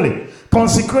 prayerfully.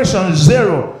 Consecration,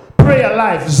 0. Prayer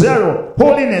life, 0.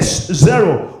 Holiness,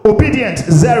 0. Obedience,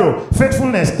 0.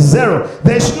 Faithfulness, 0.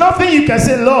 There's nothing you can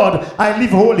say, Lord, I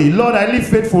live holy. Lord, I live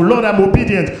faithful. Lord, I'm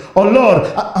obedient. Or Lord,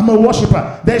 I'm a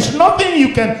worshiper. There's nothing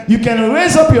you can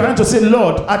raise up your hand to say,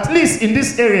 Lord, at least in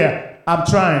this area, I'm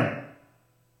trying.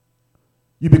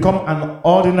 You become an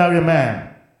ordinary man.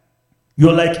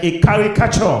 You're like a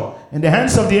caricature in the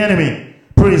hands of the enemy.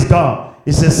 Praise God.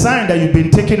 It's a sign that you've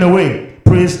been taken away.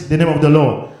 Praise the name of the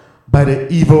Lord. By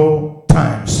the evil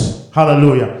times.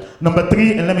 Hallelujah. Number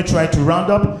 3, and let me try to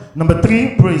round up. Number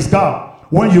 3, praise God.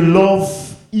 When you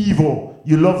love evil,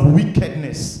 you love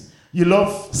wickedness, you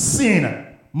love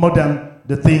sin more than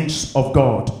the things of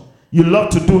God. You love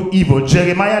to do evil.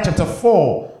 Jeremiah chapter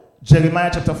 4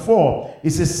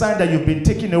 is a sign that you've been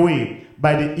taken away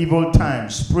by the evil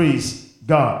times. Praise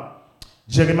God.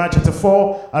 Jeremiah chapter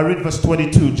 4, I read verse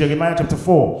 22. Jeremiah chapter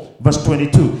 4, verse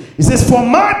 22. It says, for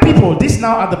my people, these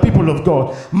now are the people of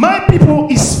God. My people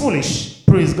is foolish.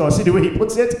 Praise God. See the way he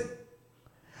puts it?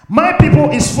 My people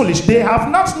is foolish. They have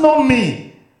not known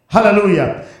me.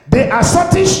 Hallelujah. They are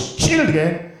sottish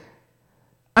children,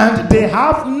 and they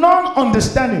have none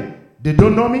understanding. They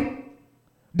don't know me.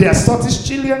 They are sottish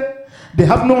children. They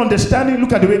have no understanding.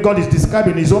 Look at the way God is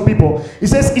describing his own people. He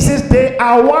says they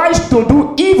are wise to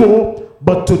do evil,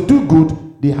 but to do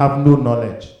good, they have no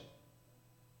knowledge.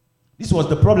 This was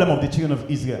the problem of the children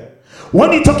of Israel.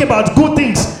 When you talk about good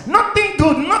things, nothing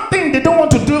good, nothing. They don't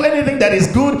want to do anything that is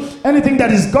good, anything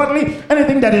that is godly,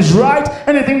 anything that is right,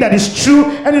 anything that is true,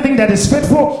 anything that is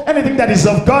faithful, anything that is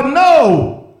of God.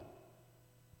 No.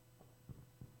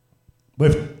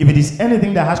 But if it is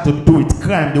anything that has to do with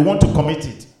crime, they want to commit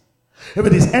it. If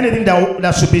it is anything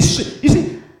that should be, you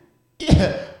see,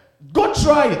 go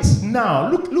try it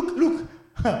now. Look.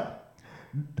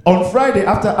 On Friday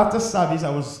after service,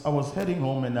 I was heading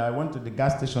home and I went to the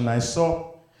gas station. I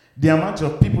saw the amount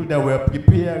of people that were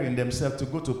preparing themselves to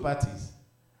go to parties.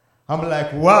 I'm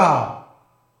like, wow.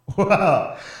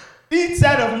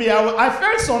 Inside of me, I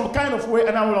felt some kind of way,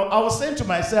 and I was saying to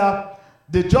myself,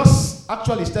 they just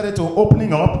actually started to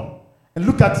opening up. And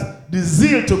look at the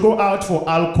zeal to go out for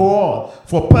alcohol,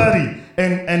 for party,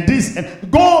 and this.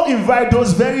 And go invite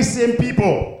those very same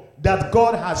people that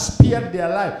God has spared their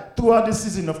life throughout this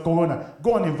season of Corona.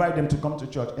 Go and invite them to come to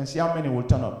church and see how many will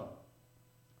turn up.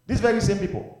 These very same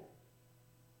people.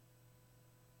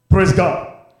 Praise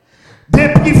God.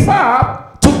 They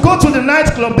prefer to go to the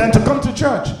nightclub than to come to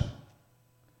church.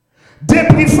 They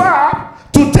prefer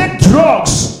to take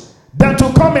drugs than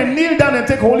to come and kneel down and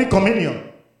take Holy Communion.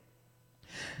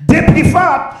 They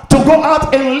prefer to go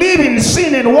out and live in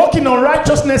sin and walk in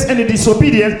unrighteousness and in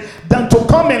disobedience than to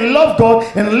come and love God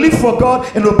and live for God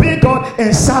and obey God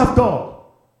and serve God.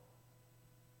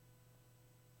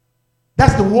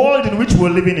 That's the world in which we're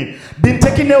living in. Been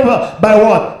taken over by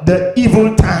what? The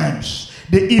evil times.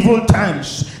 The evil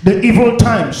times, the evil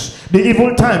times, the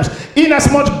evil times.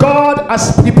 Inasmuch God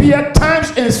has prepared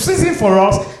times and season for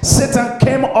us, Satan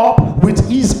came up with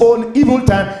his own evil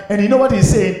time. And you know what he's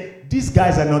saying? These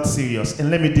guys are not serious, and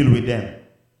let me deal with them.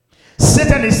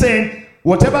 Satan is saying,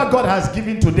 whatever God has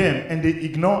given to them and they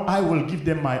ignore, I will give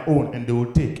them my own, and they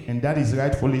will take. And that is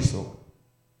rightfully so.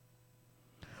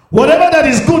 Whatever that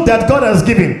is good that God has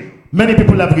given, many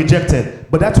people have rejected.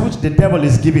 But that which the devil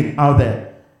is giving out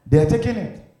there, they are taking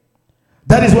it.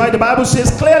 That is why the Bible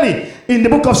says clearly in the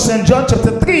book of St. John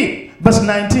chapter 3 verse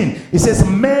 19, it says,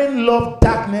 men love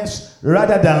darkness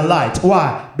rather than light.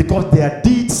 Why? Because their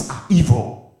deeds are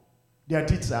evil. Their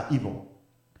deeds are evil.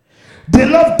 They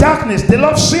love darkness. They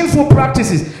love sinful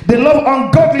practices. They love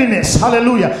ungodliness.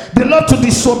 Hallelujah. They love to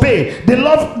disobey. They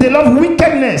love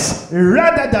wickedness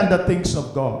rather than the things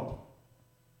of God.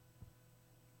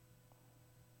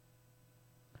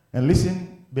 And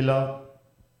listen, beloved,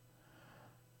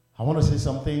 I want to say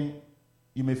something.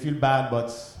 You may feel bad,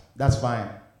 but that's fine.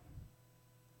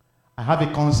 I have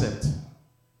a concept.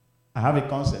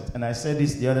 And I said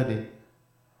this the other day.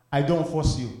 I don't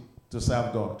force you to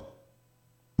serve God.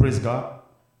 Praise God.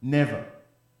 Never.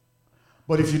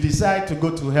 But if you decide to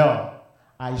go to hell,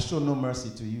 I show no mercy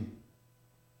to you.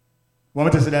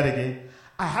 Want me to say that again?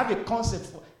 I have a concept,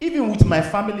 even with my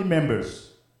family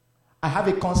members, I have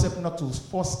a concept not to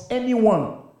force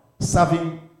anyone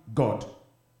serving God.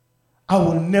 I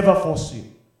will never force you.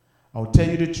 I will tell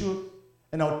you the truth.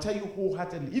 And I'll tell you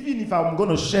wholeheartedly, even if I'm going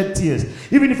to shed tears,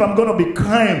 even if I'm going to be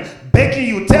crying, begging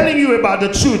you, telling you about the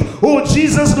truth. Oh,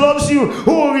 Jesus loves you.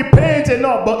 Oh, repent and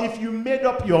all. But if you made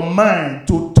up your mind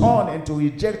to turn and to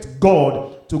reject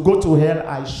God, to go to hell,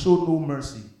 I show no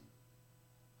mercy.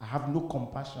 I have no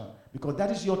compassion, because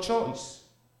that is your choice.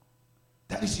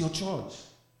 That is your choice.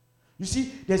 You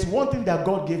see, there's one thing that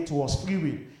God gave to us, free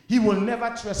will. He will never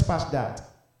trespass that.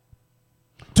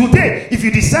 Today, if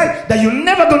you decide that you're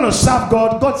never going to serve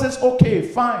God, God says, okay,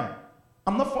 fine.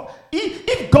 I'm not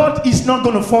if God is not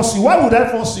going to force you, why would I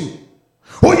force you?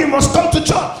 Oh, you must come to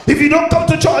church. If you don't come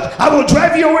to church, I will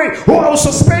drive you away. Oh, I will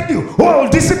suspend you. Oh, I will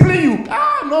discipline you.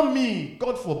 Not me.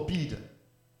 God forbid.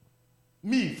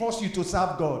 Me force you to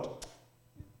serve God.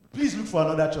 Please look for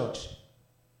another church.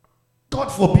 God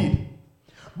forbid.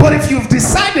 But if you've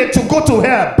decided to go to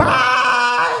hell,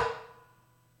 bye.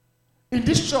 In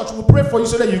this church, we'll pray for you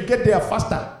so that you get there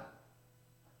faster.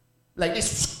 Like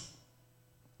this.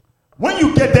 When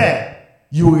you get there,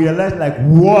 you will realize like,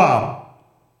 wow,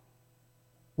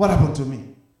 what happened to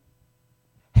me?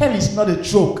 Hell is not a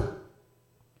joke.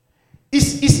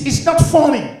 It's not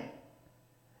funny.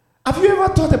 Have you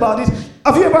ever thought about this?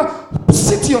 Have you ever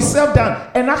sit yourself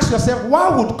down and ask yourself,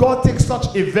 why would God take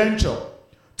such a venture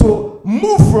to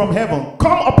move from heaven,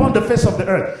 come upon the face of the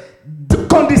earth,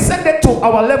 condescended to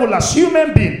our level as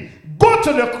human being, go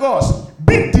to the cross,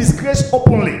 be disgraced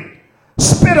openly,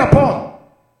 spit upon,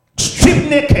 stripped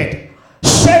naked,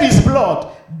 shed his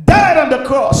blood, died on the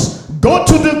cross, go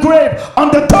to the grave. On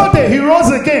the third day, he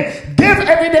rose again, gave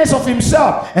evidence of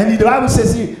himself, and the Bible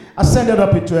says he ascended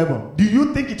up into heaven. Do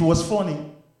you think it was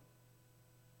funny?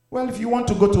 Well, if you want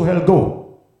to go to hell, go.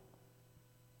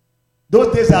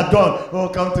 Those days are gone. Oh,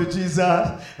 come to Jesus.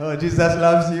 Oh, Jesus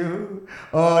loves you.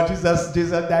 Oh, Jesus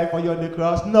died for you on the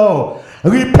cross. No.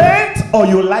 Repent or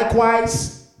you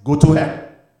likewise go to hell.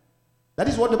 That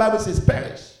is what the Bible says,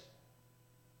 perish.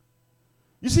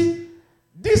 You see,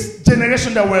 this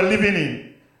generation that we're living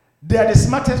in, they are the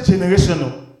smartest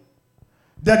generation.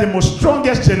 They are the most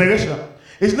strongest generation.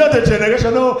 It's not a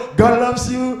generation, oh, God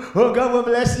loves you, oh, God will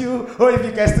bless you, oh, if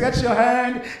you can stretch your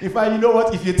hand, you know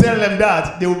what, if you tell them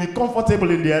that, they will be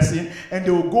comfortable in their sin, and they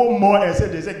will go more and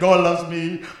say, God loves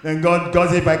me, and God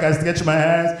says, if I can stretch my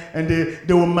hands, and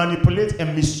they will manipulate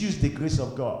and misuse the grace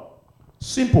of God.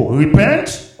 Simple.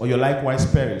 Repent, or you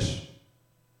likewise perish.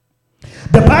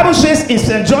 The Bible says in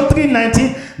St. John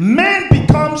 3:19, men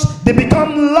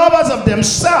become lovers of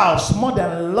themselves more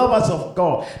than lovers of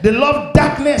God. They love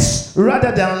darkness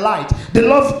rather than light. They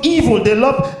love evil. They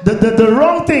love the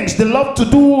wrong things. They love to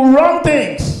do wrong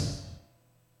things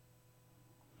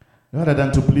rather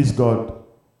than to please God.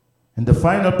 And the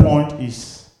final point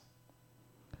is,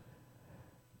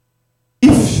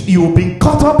 if you've been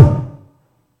caught up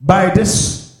by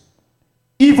this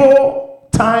evil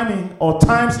timing or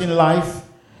times in life,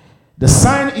 the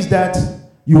sign is that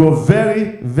you are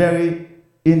very, very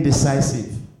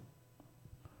indecisive.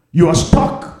 You are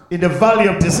stuck in the valley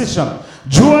of decision.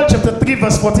 Joel chapter 3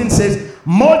 verse 14 says,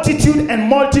 multitude and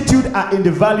multitude are in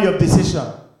the valley of decision.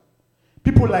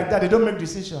 People like that, they don't make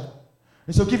decision.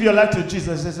 And so give your life to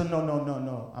Jesus. They say,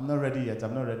 no, I'm not ready yet.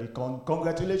 I'm not ready.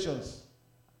 Congratulations.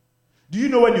 Do you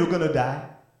know when you're going to die?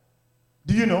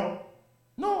 Do you know?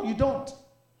 No, you don't.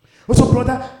 So,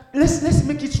 brother, let's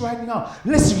make it right now.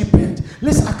 Let's repent.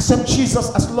 Let's accept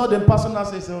Jesus as Lord and personal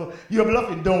Savior. So you're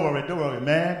bluffing. Don't worry,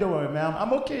 man. Don't worry, man.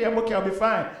 I'm okay. I'll be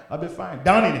fine.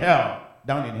 Down in hell.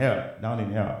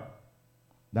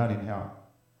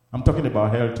 I'm talking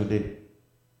about hell today.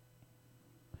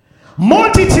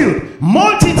 Multitude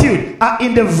are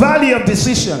in the valley of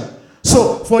decision.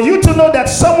 So for you to know that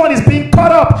someone is being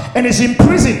caught up and is in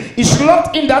prison, is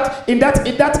locked in that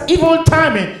evil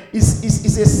timing,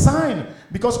 is a sign.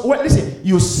 Because listen,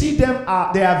 you see them,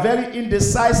 they are very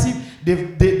indecisive.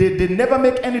 They never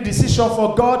make any decision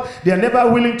for God. They are never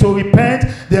willing to repent.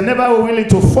 They are never willing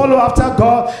to follow after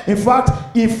God. In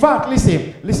fact,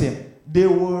 listen. They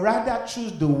will rather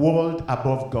choose the world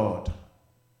above God.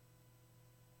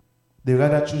 They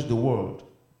rather choose the world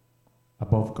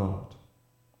above God.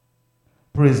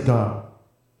 Praise God.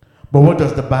 But what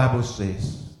does the Bible say?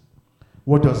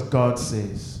 What does God say?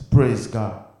 Praise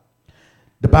God.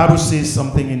 The Bible says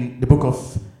something in the book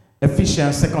of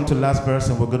Ephesians, second to last verse,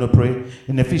 and we're going to pray.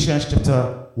 In Ephesians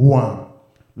chapter 1,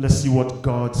 let's see what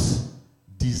God's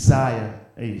desire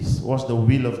is. What's the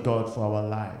will of God for our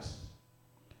lives?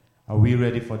 Are we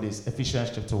ready for this?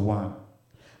 Ephesians chapter 1,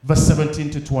 verse 17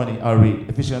 to 20. I'll read.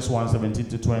 Ephesians 1, 17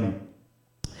 to 20.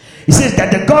 It says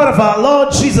that the God of our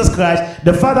Lord Jesus Christ,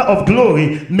 the Father of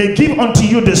glory, may give unto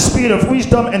you the spirit of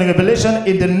wisdom and revelation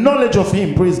in the knowledge of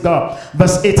him. Praise God.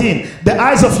 Verse 18. The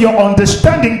eyes of your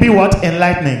understanding be what?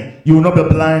 Enlightening. You will not be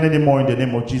blind anymore in the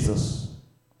name of Jesus.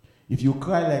 If you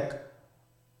cry like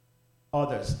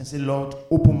others and say, Lord,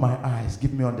 open my eyes,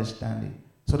 give me understanding,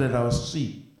 so that I will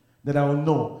see, that I will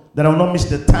know, that I will not miss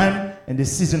the time and the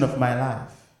season of my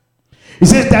life. He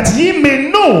says that ye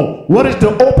may know what is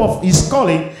the hope of his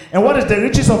calling and what is the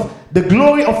riches of the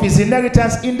glory of his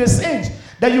inheritance in the saints.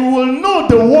 That you will know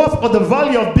the worth or the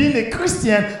value of being a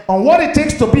Christian and what it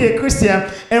takes to be a Christian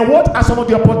and what are some of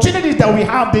the opportunities that we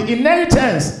have, the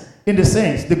inheritance in the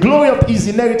saints, the glory of his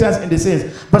inheritance in the saints.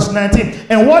 Verse 19.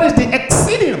 And what is the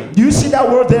exceeding? Do you see that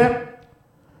word there?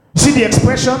 You see the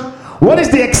expression? What is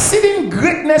the exceeding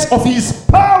greatness of his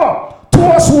power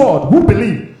towards what? Who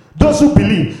believe? Those who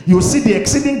believe. You see the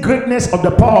exceeding greatness of the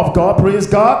power of God, praise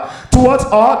God, towards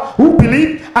all who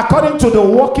believe, according to the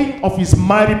working of his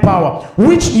mighty power,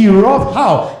 which he wrought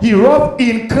how? He wrought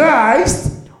in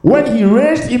Christ when he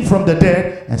raised him from the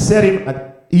dead and set him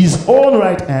at his own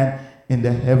right hand in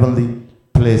the heavenly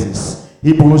places.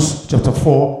 Hebrews chapter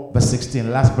 4, verse 16.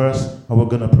 Last verse, and we're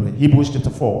going to pray. Hebrews chapter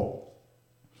 4.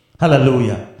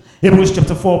 Hallelujah. Hebrews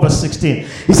chapter 4, verse 16.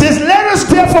 He says, let us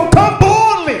therefore come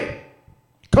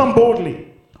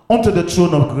boldly unto the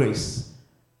throne of grace,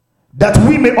 that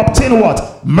we may obtain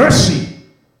what? Mercy.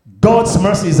 God's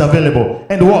mercy is available.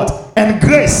 And what? And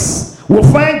grace. We'll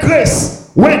find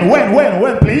grace.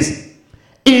 When, please?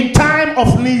 In time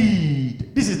of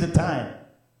need. This is the time.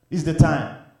 This is the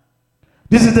time.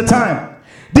 This is the time.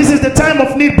 This is the time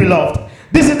of need, beloved.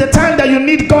 This is the time that you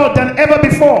need God than ever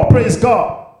before. Praise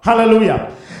God.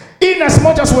 Hallelujah. In as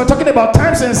much as we're talking about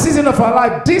times and seasons of our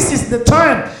life, this is the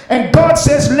time. And God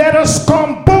says, let us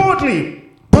come boldly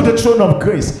to the throne of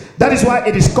grace. That is why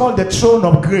it is called the throne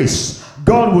of grace.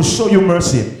 God will show you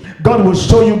mercy. God will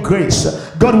show you grace.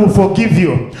 God will forgive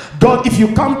you. God, if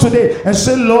you come today and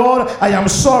say, Lord, I am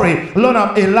sorry. Lord,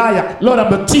 I'm a liar. Lord,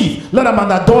 I'm a thief. Lord, I'm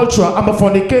an adulterer. I'm a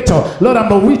fornicator. Lord,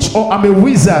 I'm a witch or I'm a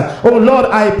wizard. Oh, Lord,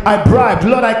 I bribed.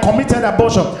 Lord, I committed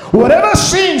abortion. Whatever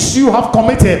sins you have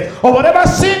committed or whatever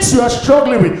sins you are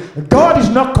struggling with, God is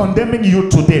not condemning you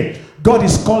today. God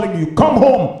is calling you. Come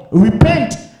home.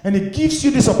 Repent. And He gives you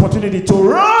this opportunity to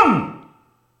run.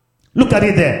 Look at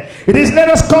it there. It is, let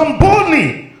us come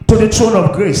boldly to the throne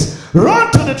of grace.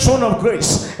 Run to the throne of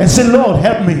grace and say, Lord,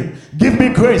 help me. Give me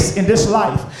grace in this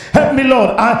life. Help me,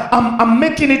 Lord. I'm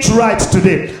making it right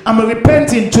today. I'm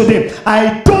repenting today.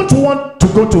 I don't want to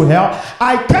go to hell.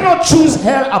 I cannot choose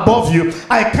hell above you.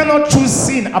 I cannot choose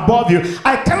sin above you.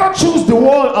 I cannot choose the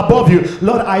world above you.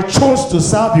 Lord, I chose to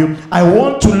serve you. I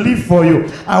want to live for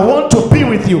you. I want to be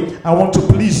with you. I want to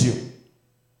please you.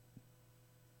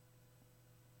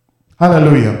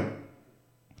 Hallelujah.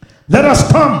 Let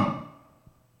us come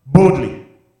boldly.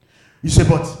 You say,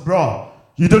 but bro,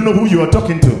 you don't know who you are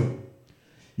talking to.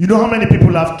 You know how many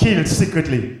people have killed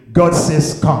secretly. God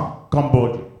says, come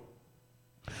boldly.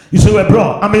 You say, well,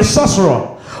 bro, I'm a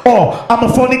sorcerer, or I'm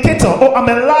a fornicator, or I'm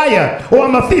a liar, or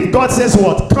I'm a thief. God says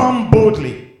what? Come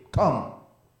boldly. Come.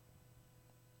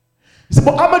 You say,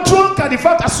 but I'm a drunkard. In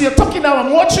fact, as you're talking now,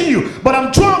 I'm watching you, but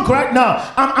I'm drunk right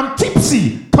now. I'm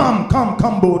tipsy. Come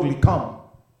boldly. Come.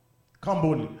 Come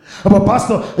boldly. But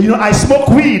pastor, I smoke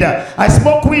weed.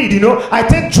 I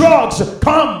take drugs.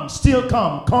 Come, still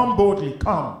come. Come boldly.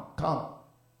 Come.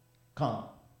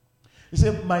 He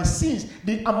said, my sins,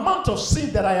 the amount of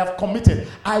sin that I have committed,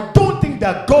 I don't think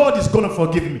that God is going to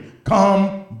forgive me.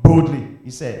 Come boldly,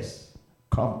 he says.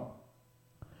 Come.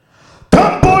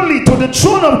 Come boldly to the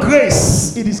throne of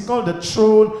grace. It is called the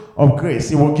throne of grace.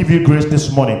 He will give you grace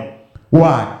this morning.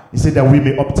 Why? He said that we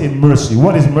may obtain mercy.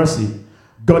 What is mercy?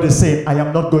 God is saying, I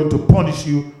am not going to punish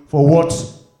you for what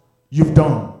you've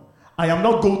done. I am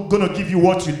not going to give you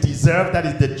what you deserve. That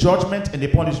is the judgment and the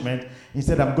punishment.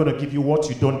 Instead, I'm going to give you what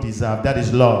you don't deserve. That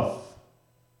is love.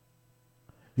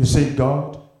 You say,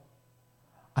 God,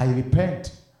 I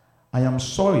repent. I am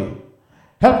sorry.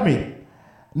 Help me.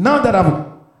 Now that I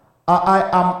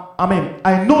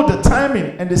know the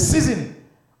timing and the season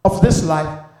of this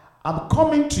life, I'm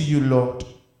coming to you, Lord.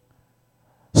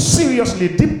 Seriously,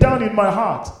 deep down in my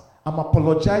heart, I'm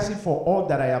apologizing for all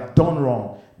that I have done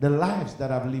wrong, the lives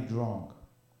that I've lived wrong.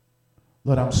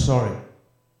 Lord, I'm sorry.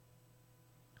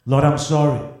 Lord, I'm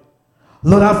sorry.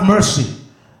 Lord, have mercy.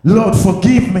 Lord,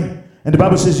 forgive me. And the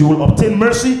Bible says you will obtain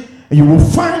mercy and you will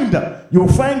find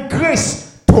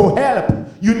grace to help.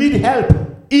 You need help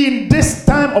in this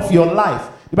time of your life.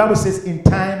 The Bible says in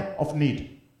time of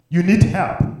need. You need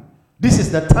help. This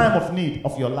is the time of need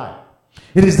of your life.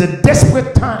 It is the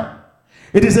desperate time.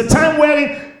 It is a time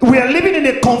where we are living in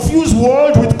a confused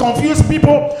world with confused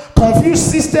people, confused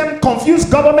system,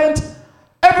 confused government.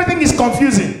 Everything is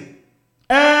confusing.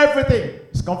 Everything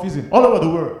is confusing. All over the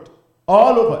world.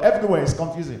 All over. Everywhere is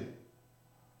confusing.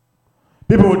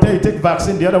 People will tell you take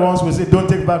vaccine. The other ones will say don't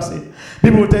take vaccine.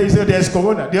 People will tell you say there's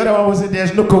corona. The other one will say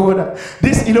there's no corona.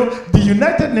 This, the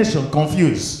United Nations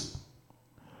confused.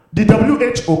 The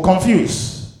WHO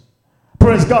confused.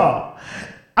 Praise God.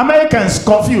 Americans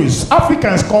confused,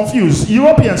 Africans confused,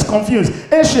 Europeans confused,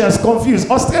 Asians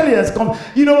confused, Australians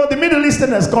confused, the Middle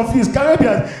Easterners confused,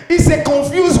 Caribbeans. It's a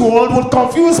confused world with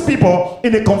confused people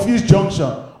in a confused junction.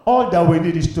 All that we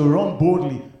need is to run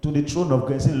boldly to the throne of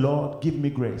grace and say, Lord, give me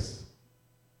grace.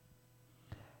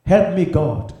 Help me,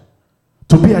 God,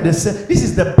 to be at the center. This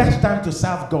is the best time to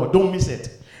serve God. Don't miss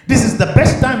it. This is the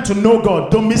best time to know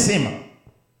God. Don't miss him.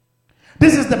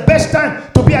 This is the best time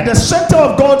to be at the center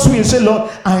of God's will. Say,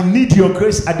 Lord, I need your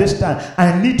grace at this time.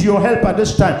 I need your help at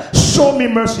this time. Show me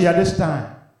mercy at this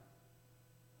time.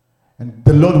 And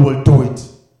the Lord will do it.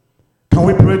 Can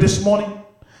we pray this morning?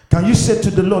 Can you say to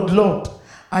the Lord, Lord,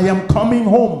 I am coming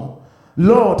home.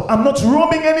 Lord, I'm not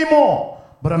roaming anymore,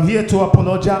 but I'm here to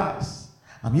apologize.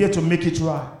 I'm here to make it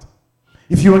right.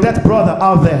 If you're that brother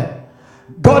out there,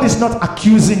 God is not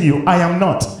accusing you. I am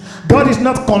not. God is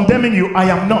not condemning you. I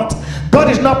am not. God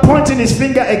is not pointing his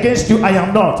finger against you. I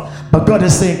am not. But God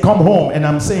is saying, come home. And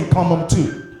I'm saying, come home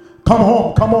too. Come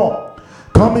home. Come home.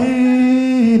 Come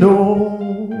in,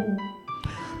 oh.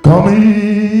 Come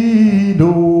in,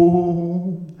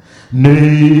 oh.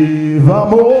 Never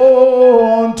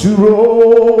more to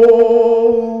roam.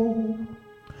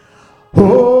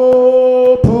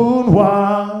 Open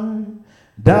wide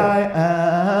thy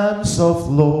arms of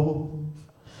love.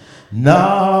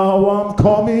 Now I'm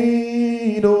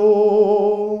coming,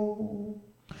 oh,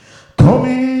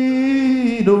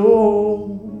 coming,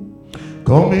 oh,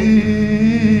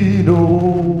 coming,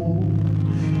 oh,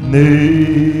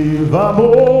 never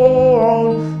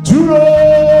more to roam.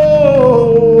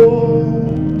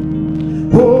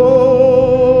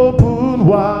 Open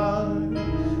wide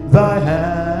thy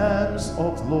hands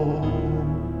of love.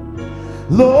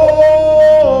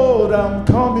 Lord, I'm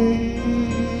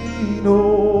coming,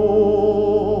 oh.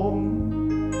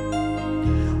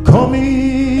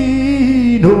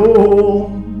 Coming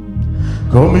home,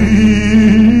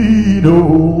 coming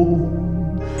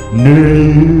home,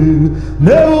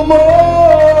 never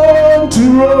more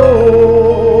to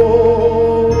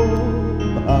roam.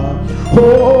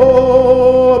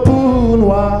 Open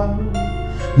wide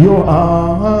your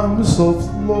arms of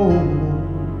love.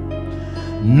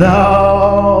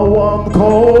 Now I'm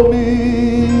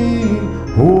coming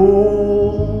home.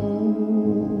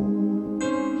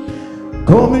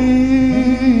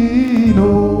 Coming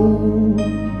home,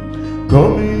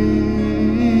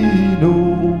 coming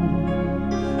home,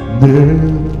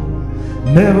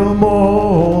 never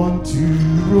more to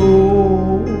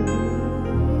roam.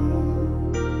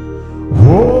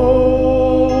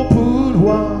 Open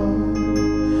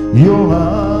wide your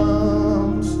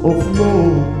arms of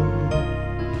love.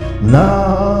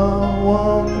 Now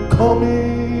I'm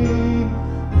coming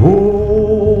home.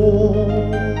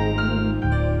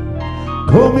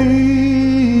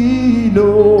 Coming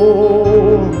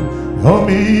home,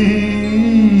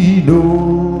 coming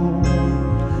home,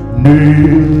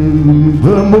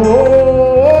 the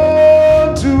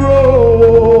moon to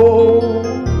roll.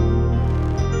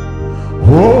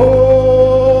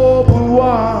 Open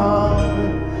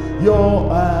wide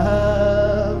your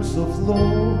arms of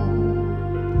love.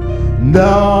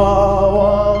 Now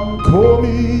I'm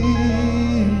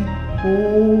coming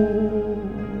home.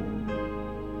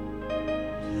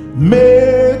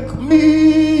 Make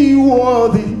me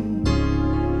worthy.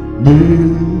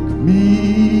 Make me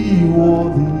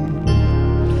worthy.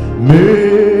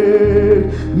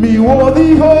 Make me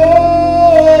worthy, oh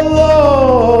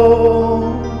Lord.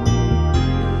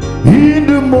 In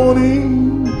the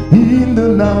morning, in the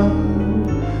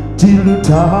night, till the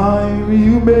time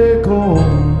you may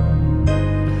come.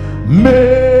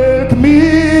 Make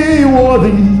me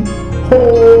worthy,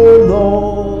 oh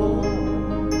Lord.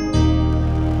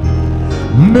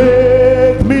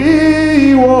 Make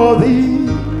me worthy.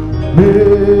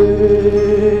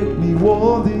 Make me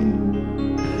worthy.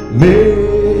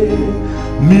 Make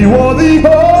me worthy,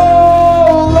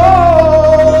 oh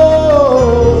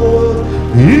Lord.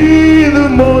 In the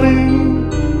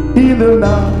morning, in the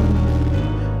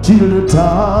night, till the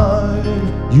time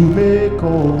you may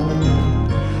come.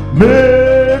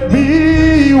 Make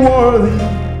me worthy,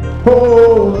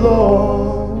 oh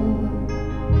Lord.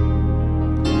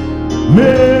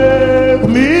 Make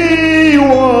me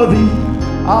worthy.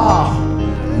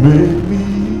 Make me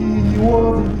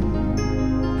worthy.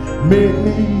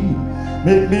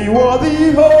 Make me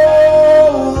worthy,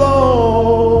 oh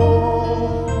Lord.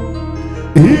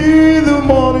 In the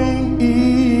morning,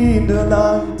 in the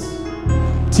night,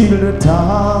 till the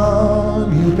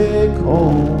time you may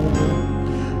come.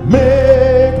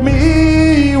 Make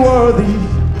me worthy,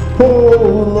 oh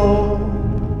Lord.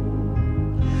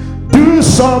 Do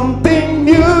something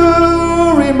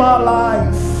new in my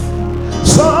life.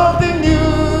 Something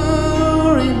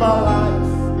new in my life.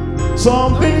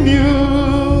 Something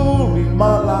new in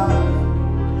my life.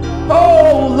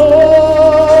 Oh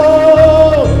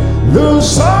Lord, do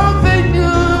something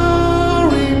new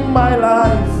in my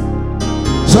life.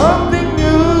 Something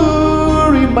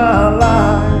new in my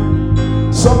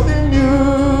life. Something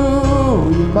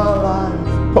new in my life.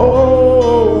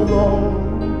 Oh Lord,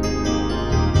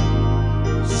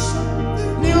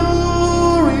 something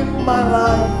new in my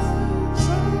life.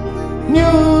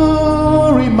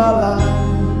 New in my life.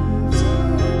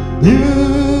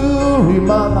 New in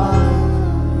my life.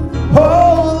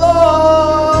 Oh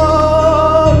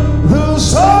Lord, there's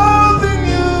something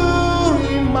new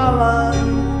in my life.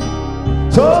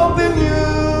 Something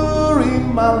new in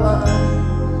my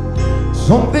life.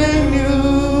 Something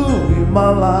new in my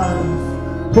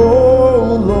life.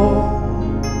 Oh Lord,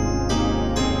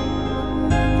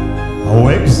 how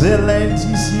excellent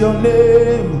is your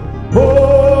name,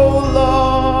 oh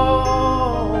Lord.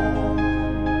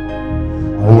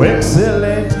 How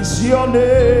excellent is your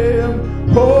name,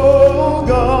 oh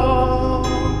God.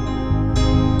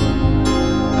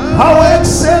 How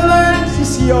excellent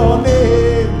is your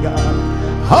name, God.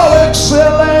 How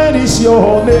excellent is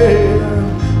your name,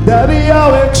 Daddy.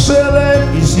 How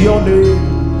excellent is your name,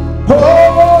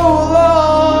 oh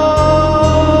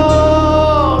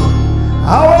Lord.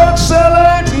 How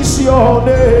excellent is your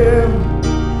name.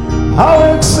 How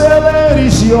excellent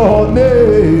is your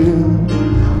name.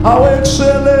 How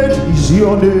excellent is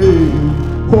your name,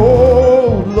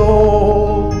 oh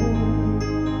Lord.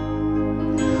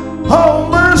 How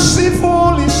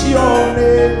merciful is your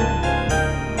name.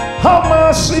 How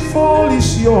merciful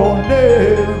is your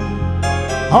name.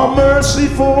 How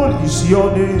merciful is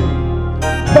your name,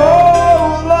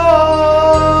 oh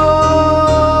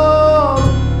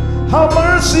Lord. How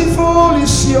merciful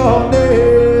is your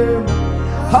name.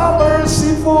 How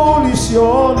merciful is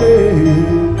your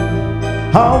name.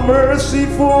 How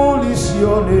merciful is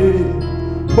your name,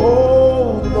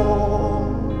 oh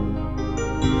Lord.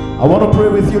 I want to pray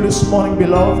with you this morning,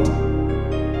 beloved.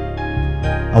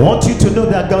 I want you to know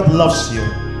that God loves you.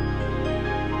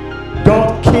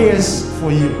 God cares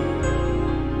for you.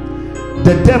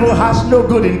 The devil has no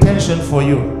good intention for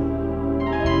you.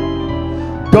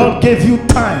 God gave you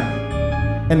time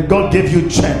and God gave you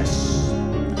chance.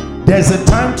 There's a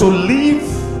time to live,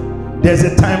 there's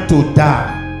a time to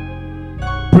die.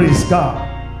 Praise God.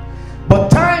 But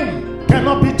time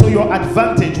cannot be to your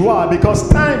advantage. Why? Because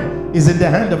time is in the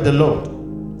hand of the Lord.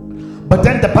 But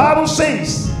then the Bible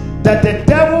says that the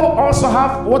devil also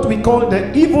have what we call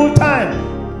the evil time,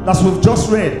 as we've just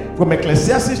read from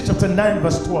Ecclesiastes chapter 9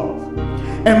 verse 12.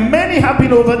 And many have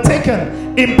been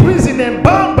overtaken, imprisoned and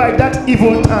bound by that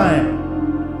evil time.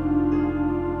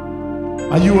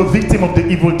 Are you a victim of the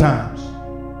evil times?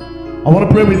 I want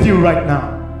to pray with you right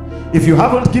now. If you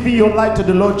haven't given your life to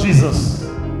the Lord Jesus,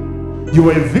 You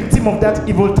are a victim of that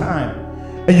evil time,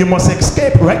 and you must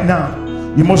escape right now.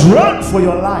 You must run for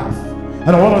your life.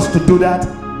 And I want us to do that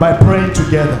by praying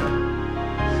together.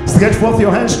 Stretch forth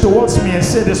your hands towards me and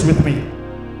say this with me.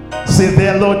 Say,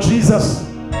 "Dear Lord Jesus,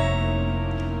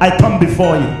 I come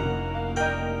before you.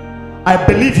 I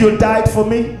believe you died for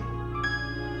me.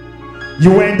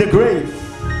 You were in the grave.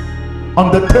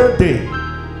 On the third day,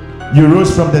 you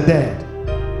rose from the dead.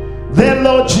 Dear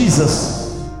Lord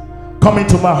Jesus, come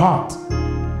into my heart.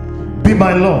 Be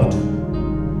my Lord.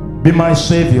 Be my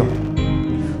Savior.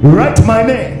 Write my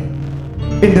name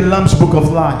in the Lamb's Book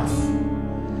of Life.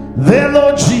 Dear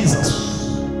Lord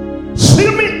Jesus,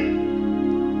 seal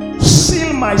me.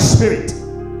 Seal my spirit.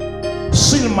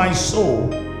 Seal my soul.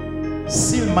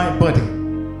 Seal my body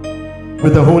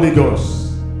with the Holy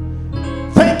Ghost.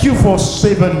 Thank you for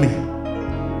saving me.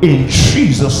 In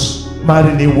Jesus'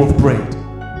 mighty name we've prayed.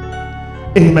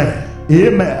 Amen.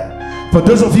 Amen. For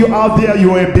those of you out there,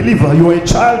 you are a believer, you are a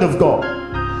child of God,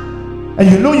 and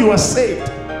you know you are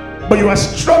saved, but you are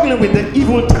struggling with the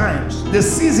evil times, the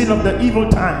season of the evil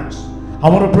times. I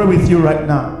want to pray with you right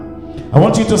now. I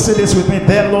want you to say this with me.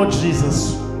 Dear Lord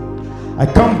Jesus, I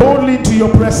come boldly to your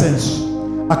presence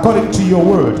according to your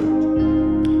word.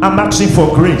 I'm asking for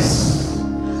grace.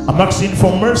 I'm asking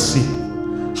for mercy.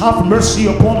 Have mercy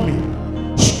upon me.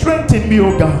 Strengthen me,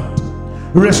 O God.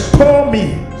 Restore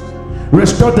me.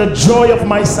 Restore the joy of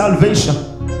my salvation.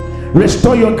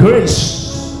 Restore your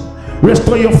grace.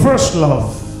 Restore your first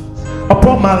love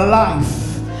upon my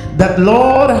life. That,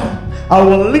 Lord, I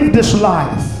will live this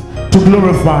life to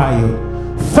glorify you.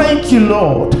 Thank you,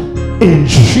 Lord, in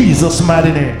Jesus'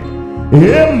 mighty name.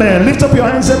 Amen. Lift up your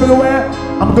hands everywhere.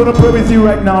 I'm going to pray with you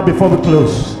right now before we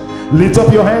close. Lift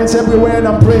up your hands everywhere and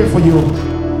I'm praying for you.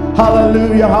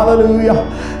 Hallelujah, hallelujah.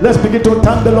 Let's begin to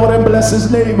thank the Lord and bless his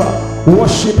name.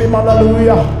 Worship him,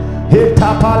 hallelujah.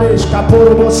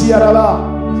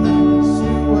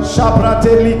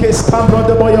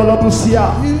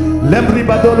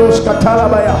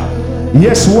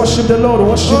 Yes, worship the Lord,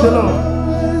 worship the Lord.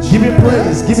 Give him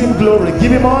praise, give him glory,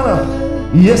 give him honor.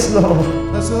 Yes, Lord.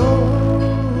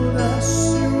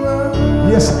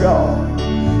 Yes, God.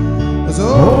 As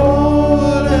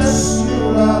old as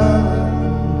you are,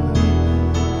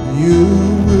 you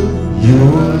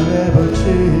will never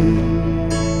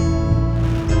change.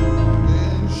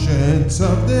 Ancient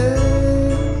of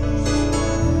days,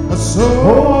 as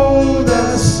old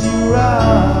as you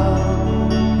are,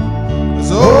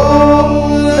 as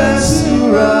old as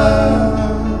you are,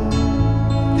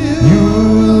 you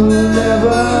will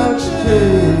never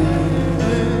change.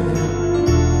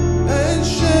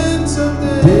 Ancient of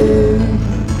days,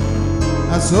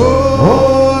 as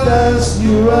old as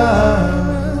you are,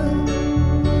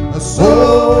 as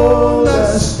old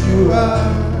as you are,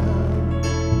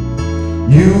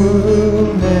 you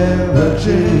will never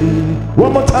change.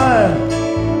 One more time.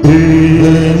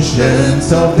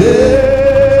 Ancient of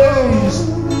days,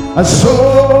 as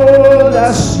old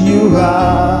as you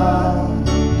are,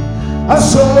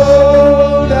 as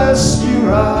old as you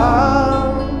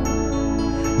are,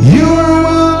 you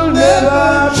will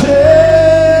never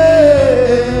change.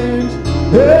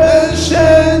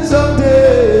 Ancient of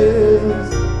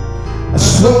days,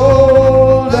 as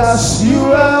old as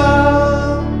you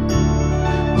are,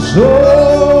 as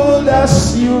old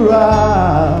as you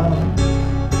are,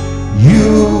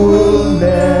 you will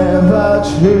never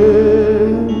change.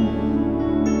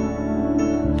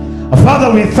 Father,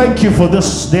 we thank you for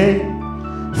this day.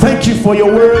 Thank you for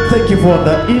your word. Thank you for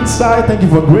the insight. Thank you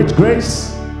for great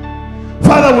grace.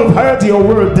 Father, we've heard your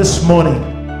word this morning.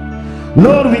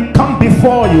 Lord, we come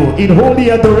before you in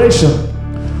holy adoration.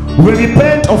 We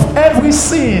repent of every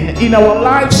sin in our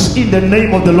lives in the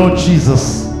name of the Lord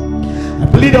Jesus. I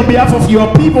plead on behalf of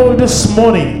your people this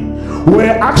morning.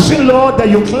 We're asking, Lord, that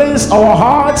you cleanse our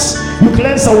hearts, you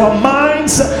cleanse our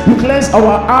minds, you cleanse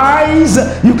our eyes,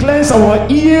 you cleanse our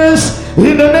ears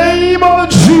in the name of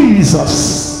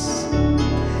Jesus.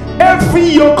 Every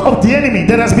yoke of the enemy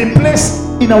that has been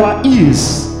placed in our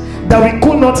ears that we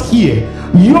could not hear,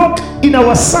 yoke in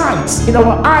our sights, in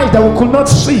our eyes that we could not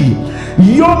see,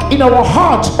 yoke in our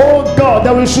hearts, oh God,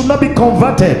 that we should not be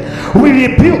converted, we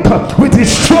rebuke, we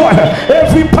destroy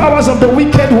every powers of the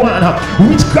wicked one,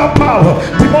 witchcraft power,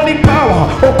 demonic power,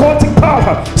 occultic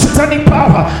power, satanic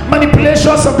power,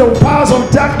 manipulations of the powers of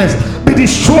darkness. Be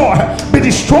destroyed, be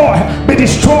destroyed, be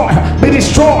destroyed, be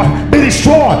destroyed, be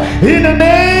destroyed in the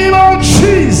name of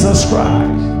Jesus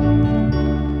Christ.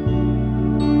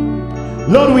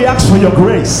 Lord, we ask for your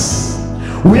grace.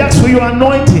 We ask for your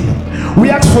anointing. We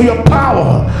ask for your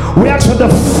power. We ask for the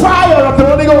fire of the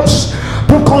Holy Ghost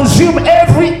to consume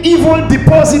every evil evil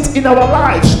deposit in our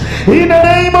lives. In the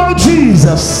name of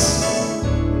Jesus.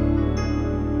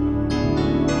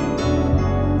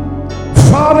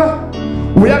 Father,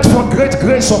 we ask for great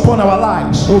grace upon our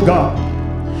lives, oh God.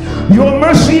 Your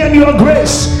mercy and your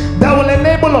grace that will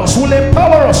enable us, will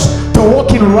empower us to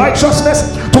walk in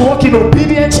righteousness, to walk in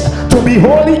obedience, to be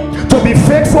holy, to be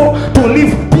faithful, to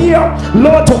live pure,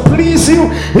 Lord, to please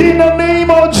you in the name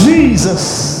of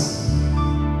Jesus.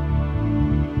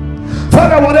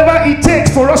 Father, whatever it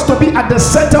takes for us to be at the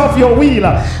center of your will,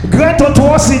 grant unto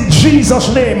us in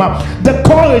Jesus' name the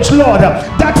courage, Lord,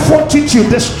 that fortitude,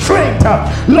 the strength,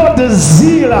 Lord, the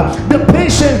zeal, the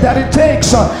patience that it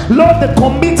takes, Lord, the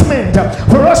commitment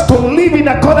for us to live in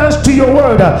accordance to your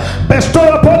word.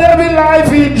 Bestow upon every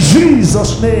life in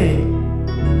Jesus' name.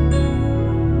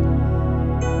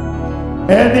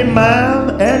 Any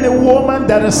man, any woman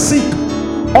that is sick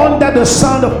under the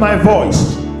sound of my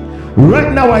voice,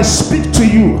 right now I speak to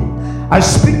you. I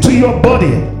speak to your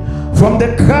body, from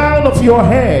the crown of your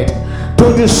head to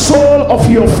the sole of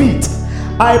your feet.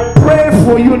 I pray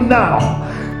for you now.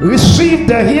 Receive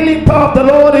the healing power of the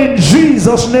Lord in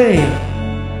Jesus' name.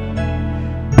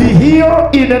 Be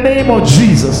healed in the name of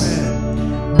Jesus.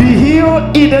 Be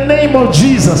healed in the name of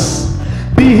Jesus.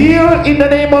 Be healed in the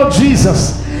name of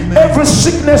Jesus. Every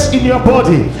sickness in your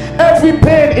body, every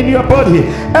pain in your body,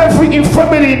 every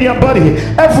infirmity in your body,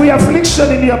 every affliction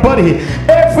in your body,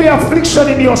 every affliction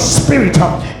in your spirit,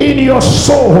 in your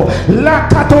soul, la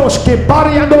katoshke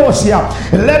bariandosia,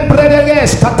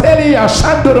 lembredeges katelia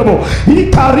shandorobo,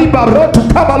 ikariba rotu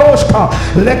kabaloshka,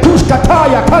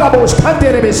 lekuskataya kalabos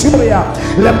kanderebe simria,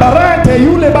 lembarante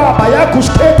yuleba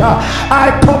bayakusketa.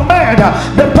 I command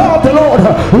the power of the Lord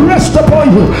rest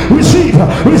upon you. Receive,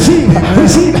 receive,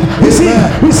 receive.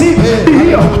 Receive, receive, be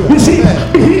healed, receive,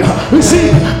 be healed,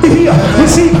 receive, be healed,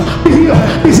 receive, be healed,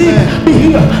 receive, be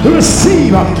healed,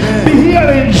 receive, be healed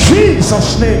in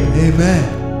Jesus' name. Amen.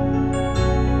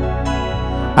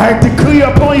 I decree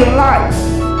upon your life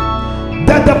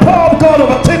that the power of God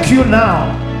overtake you now,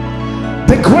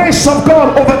 the grace of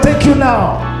God overtake you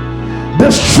now, the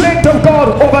strength of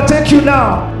God overtake you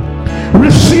now.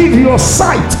 Receive your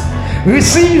sight.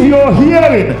 Receive your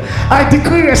hearing. I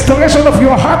decree restoration of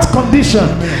your heart condition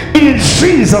in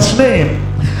Jesus' name.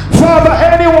 Father,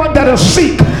 anyone that is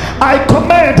sick, I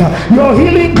command your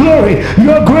healing glory,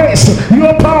 your grace,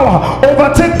 your power,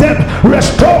 overtake them,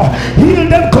 restore, heal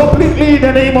them completely in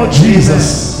the name of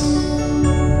Jesus.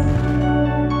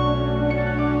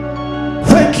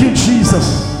 Thank you,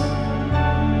 Jesus.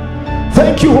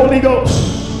 Thank you, Holy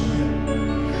Ghost.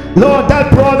 Lord,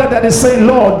 that brother that is saying,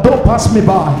 Lord, don't pass me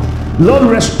by. Lord,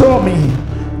 restore me.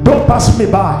 Don't pass me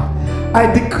by. I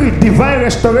decree divine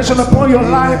restoration upon your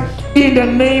life in the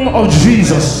name of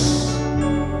Jesus.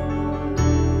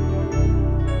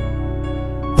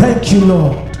 Thank you,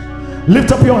 Lord.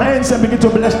 Lift up your hands and begin to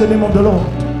bless the name of the Lord.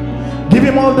 Give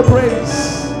him all the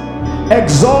praise.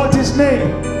 Exalt his name.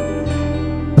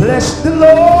 Bless the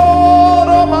Lord,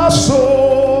 oh my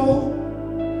soul.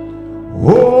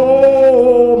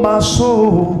 Oh my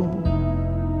soul.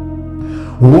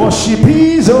 Worship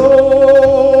his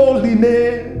holy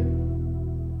name.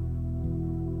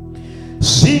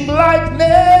 Sing like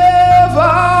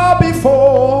never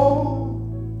before.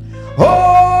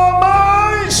 Oh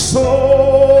my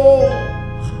soul,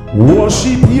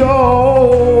 worship your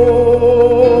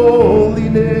holy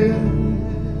name.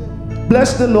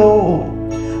 Bless the Lord.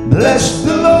 Bless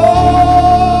the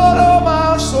Lord, oh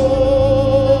my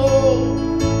soul.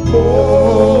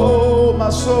 Oh my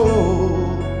soul,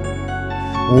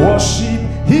 worship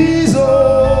his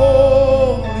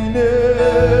holy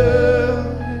name.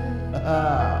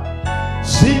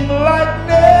 Sing like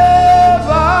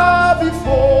never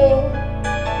before.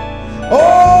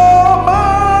 Oh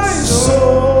my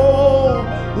soul,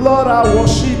 Lord, I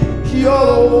worship your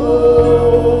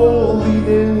holy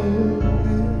name.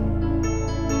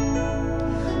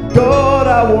 God,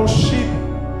 I worship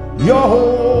your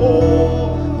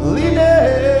holy name.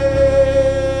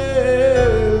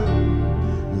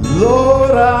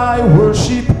 Lord, I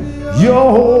worship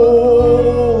your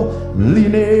holy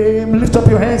name. Lift up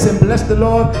your hands and bless the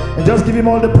Lord and just give him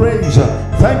all the praise.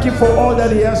 Thank you for all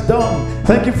that he has done.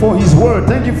 Thank you for his word.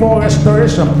 Thank you for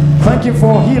restoration. Thank you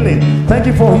for healing. Thank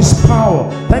you for his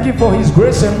power. Thank you for his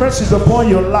grace and mercies upon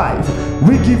your life.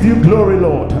 We give you glory,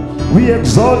 Lord. We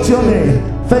exalt your name.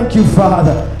 Thank you,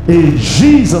 Father. In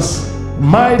Jesus'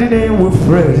 mighty name we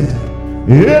pray.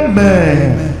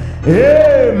 Amen.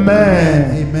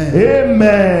 Amen. Amen.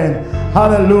 Amen.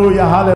 Hallelujah. Hallelujah.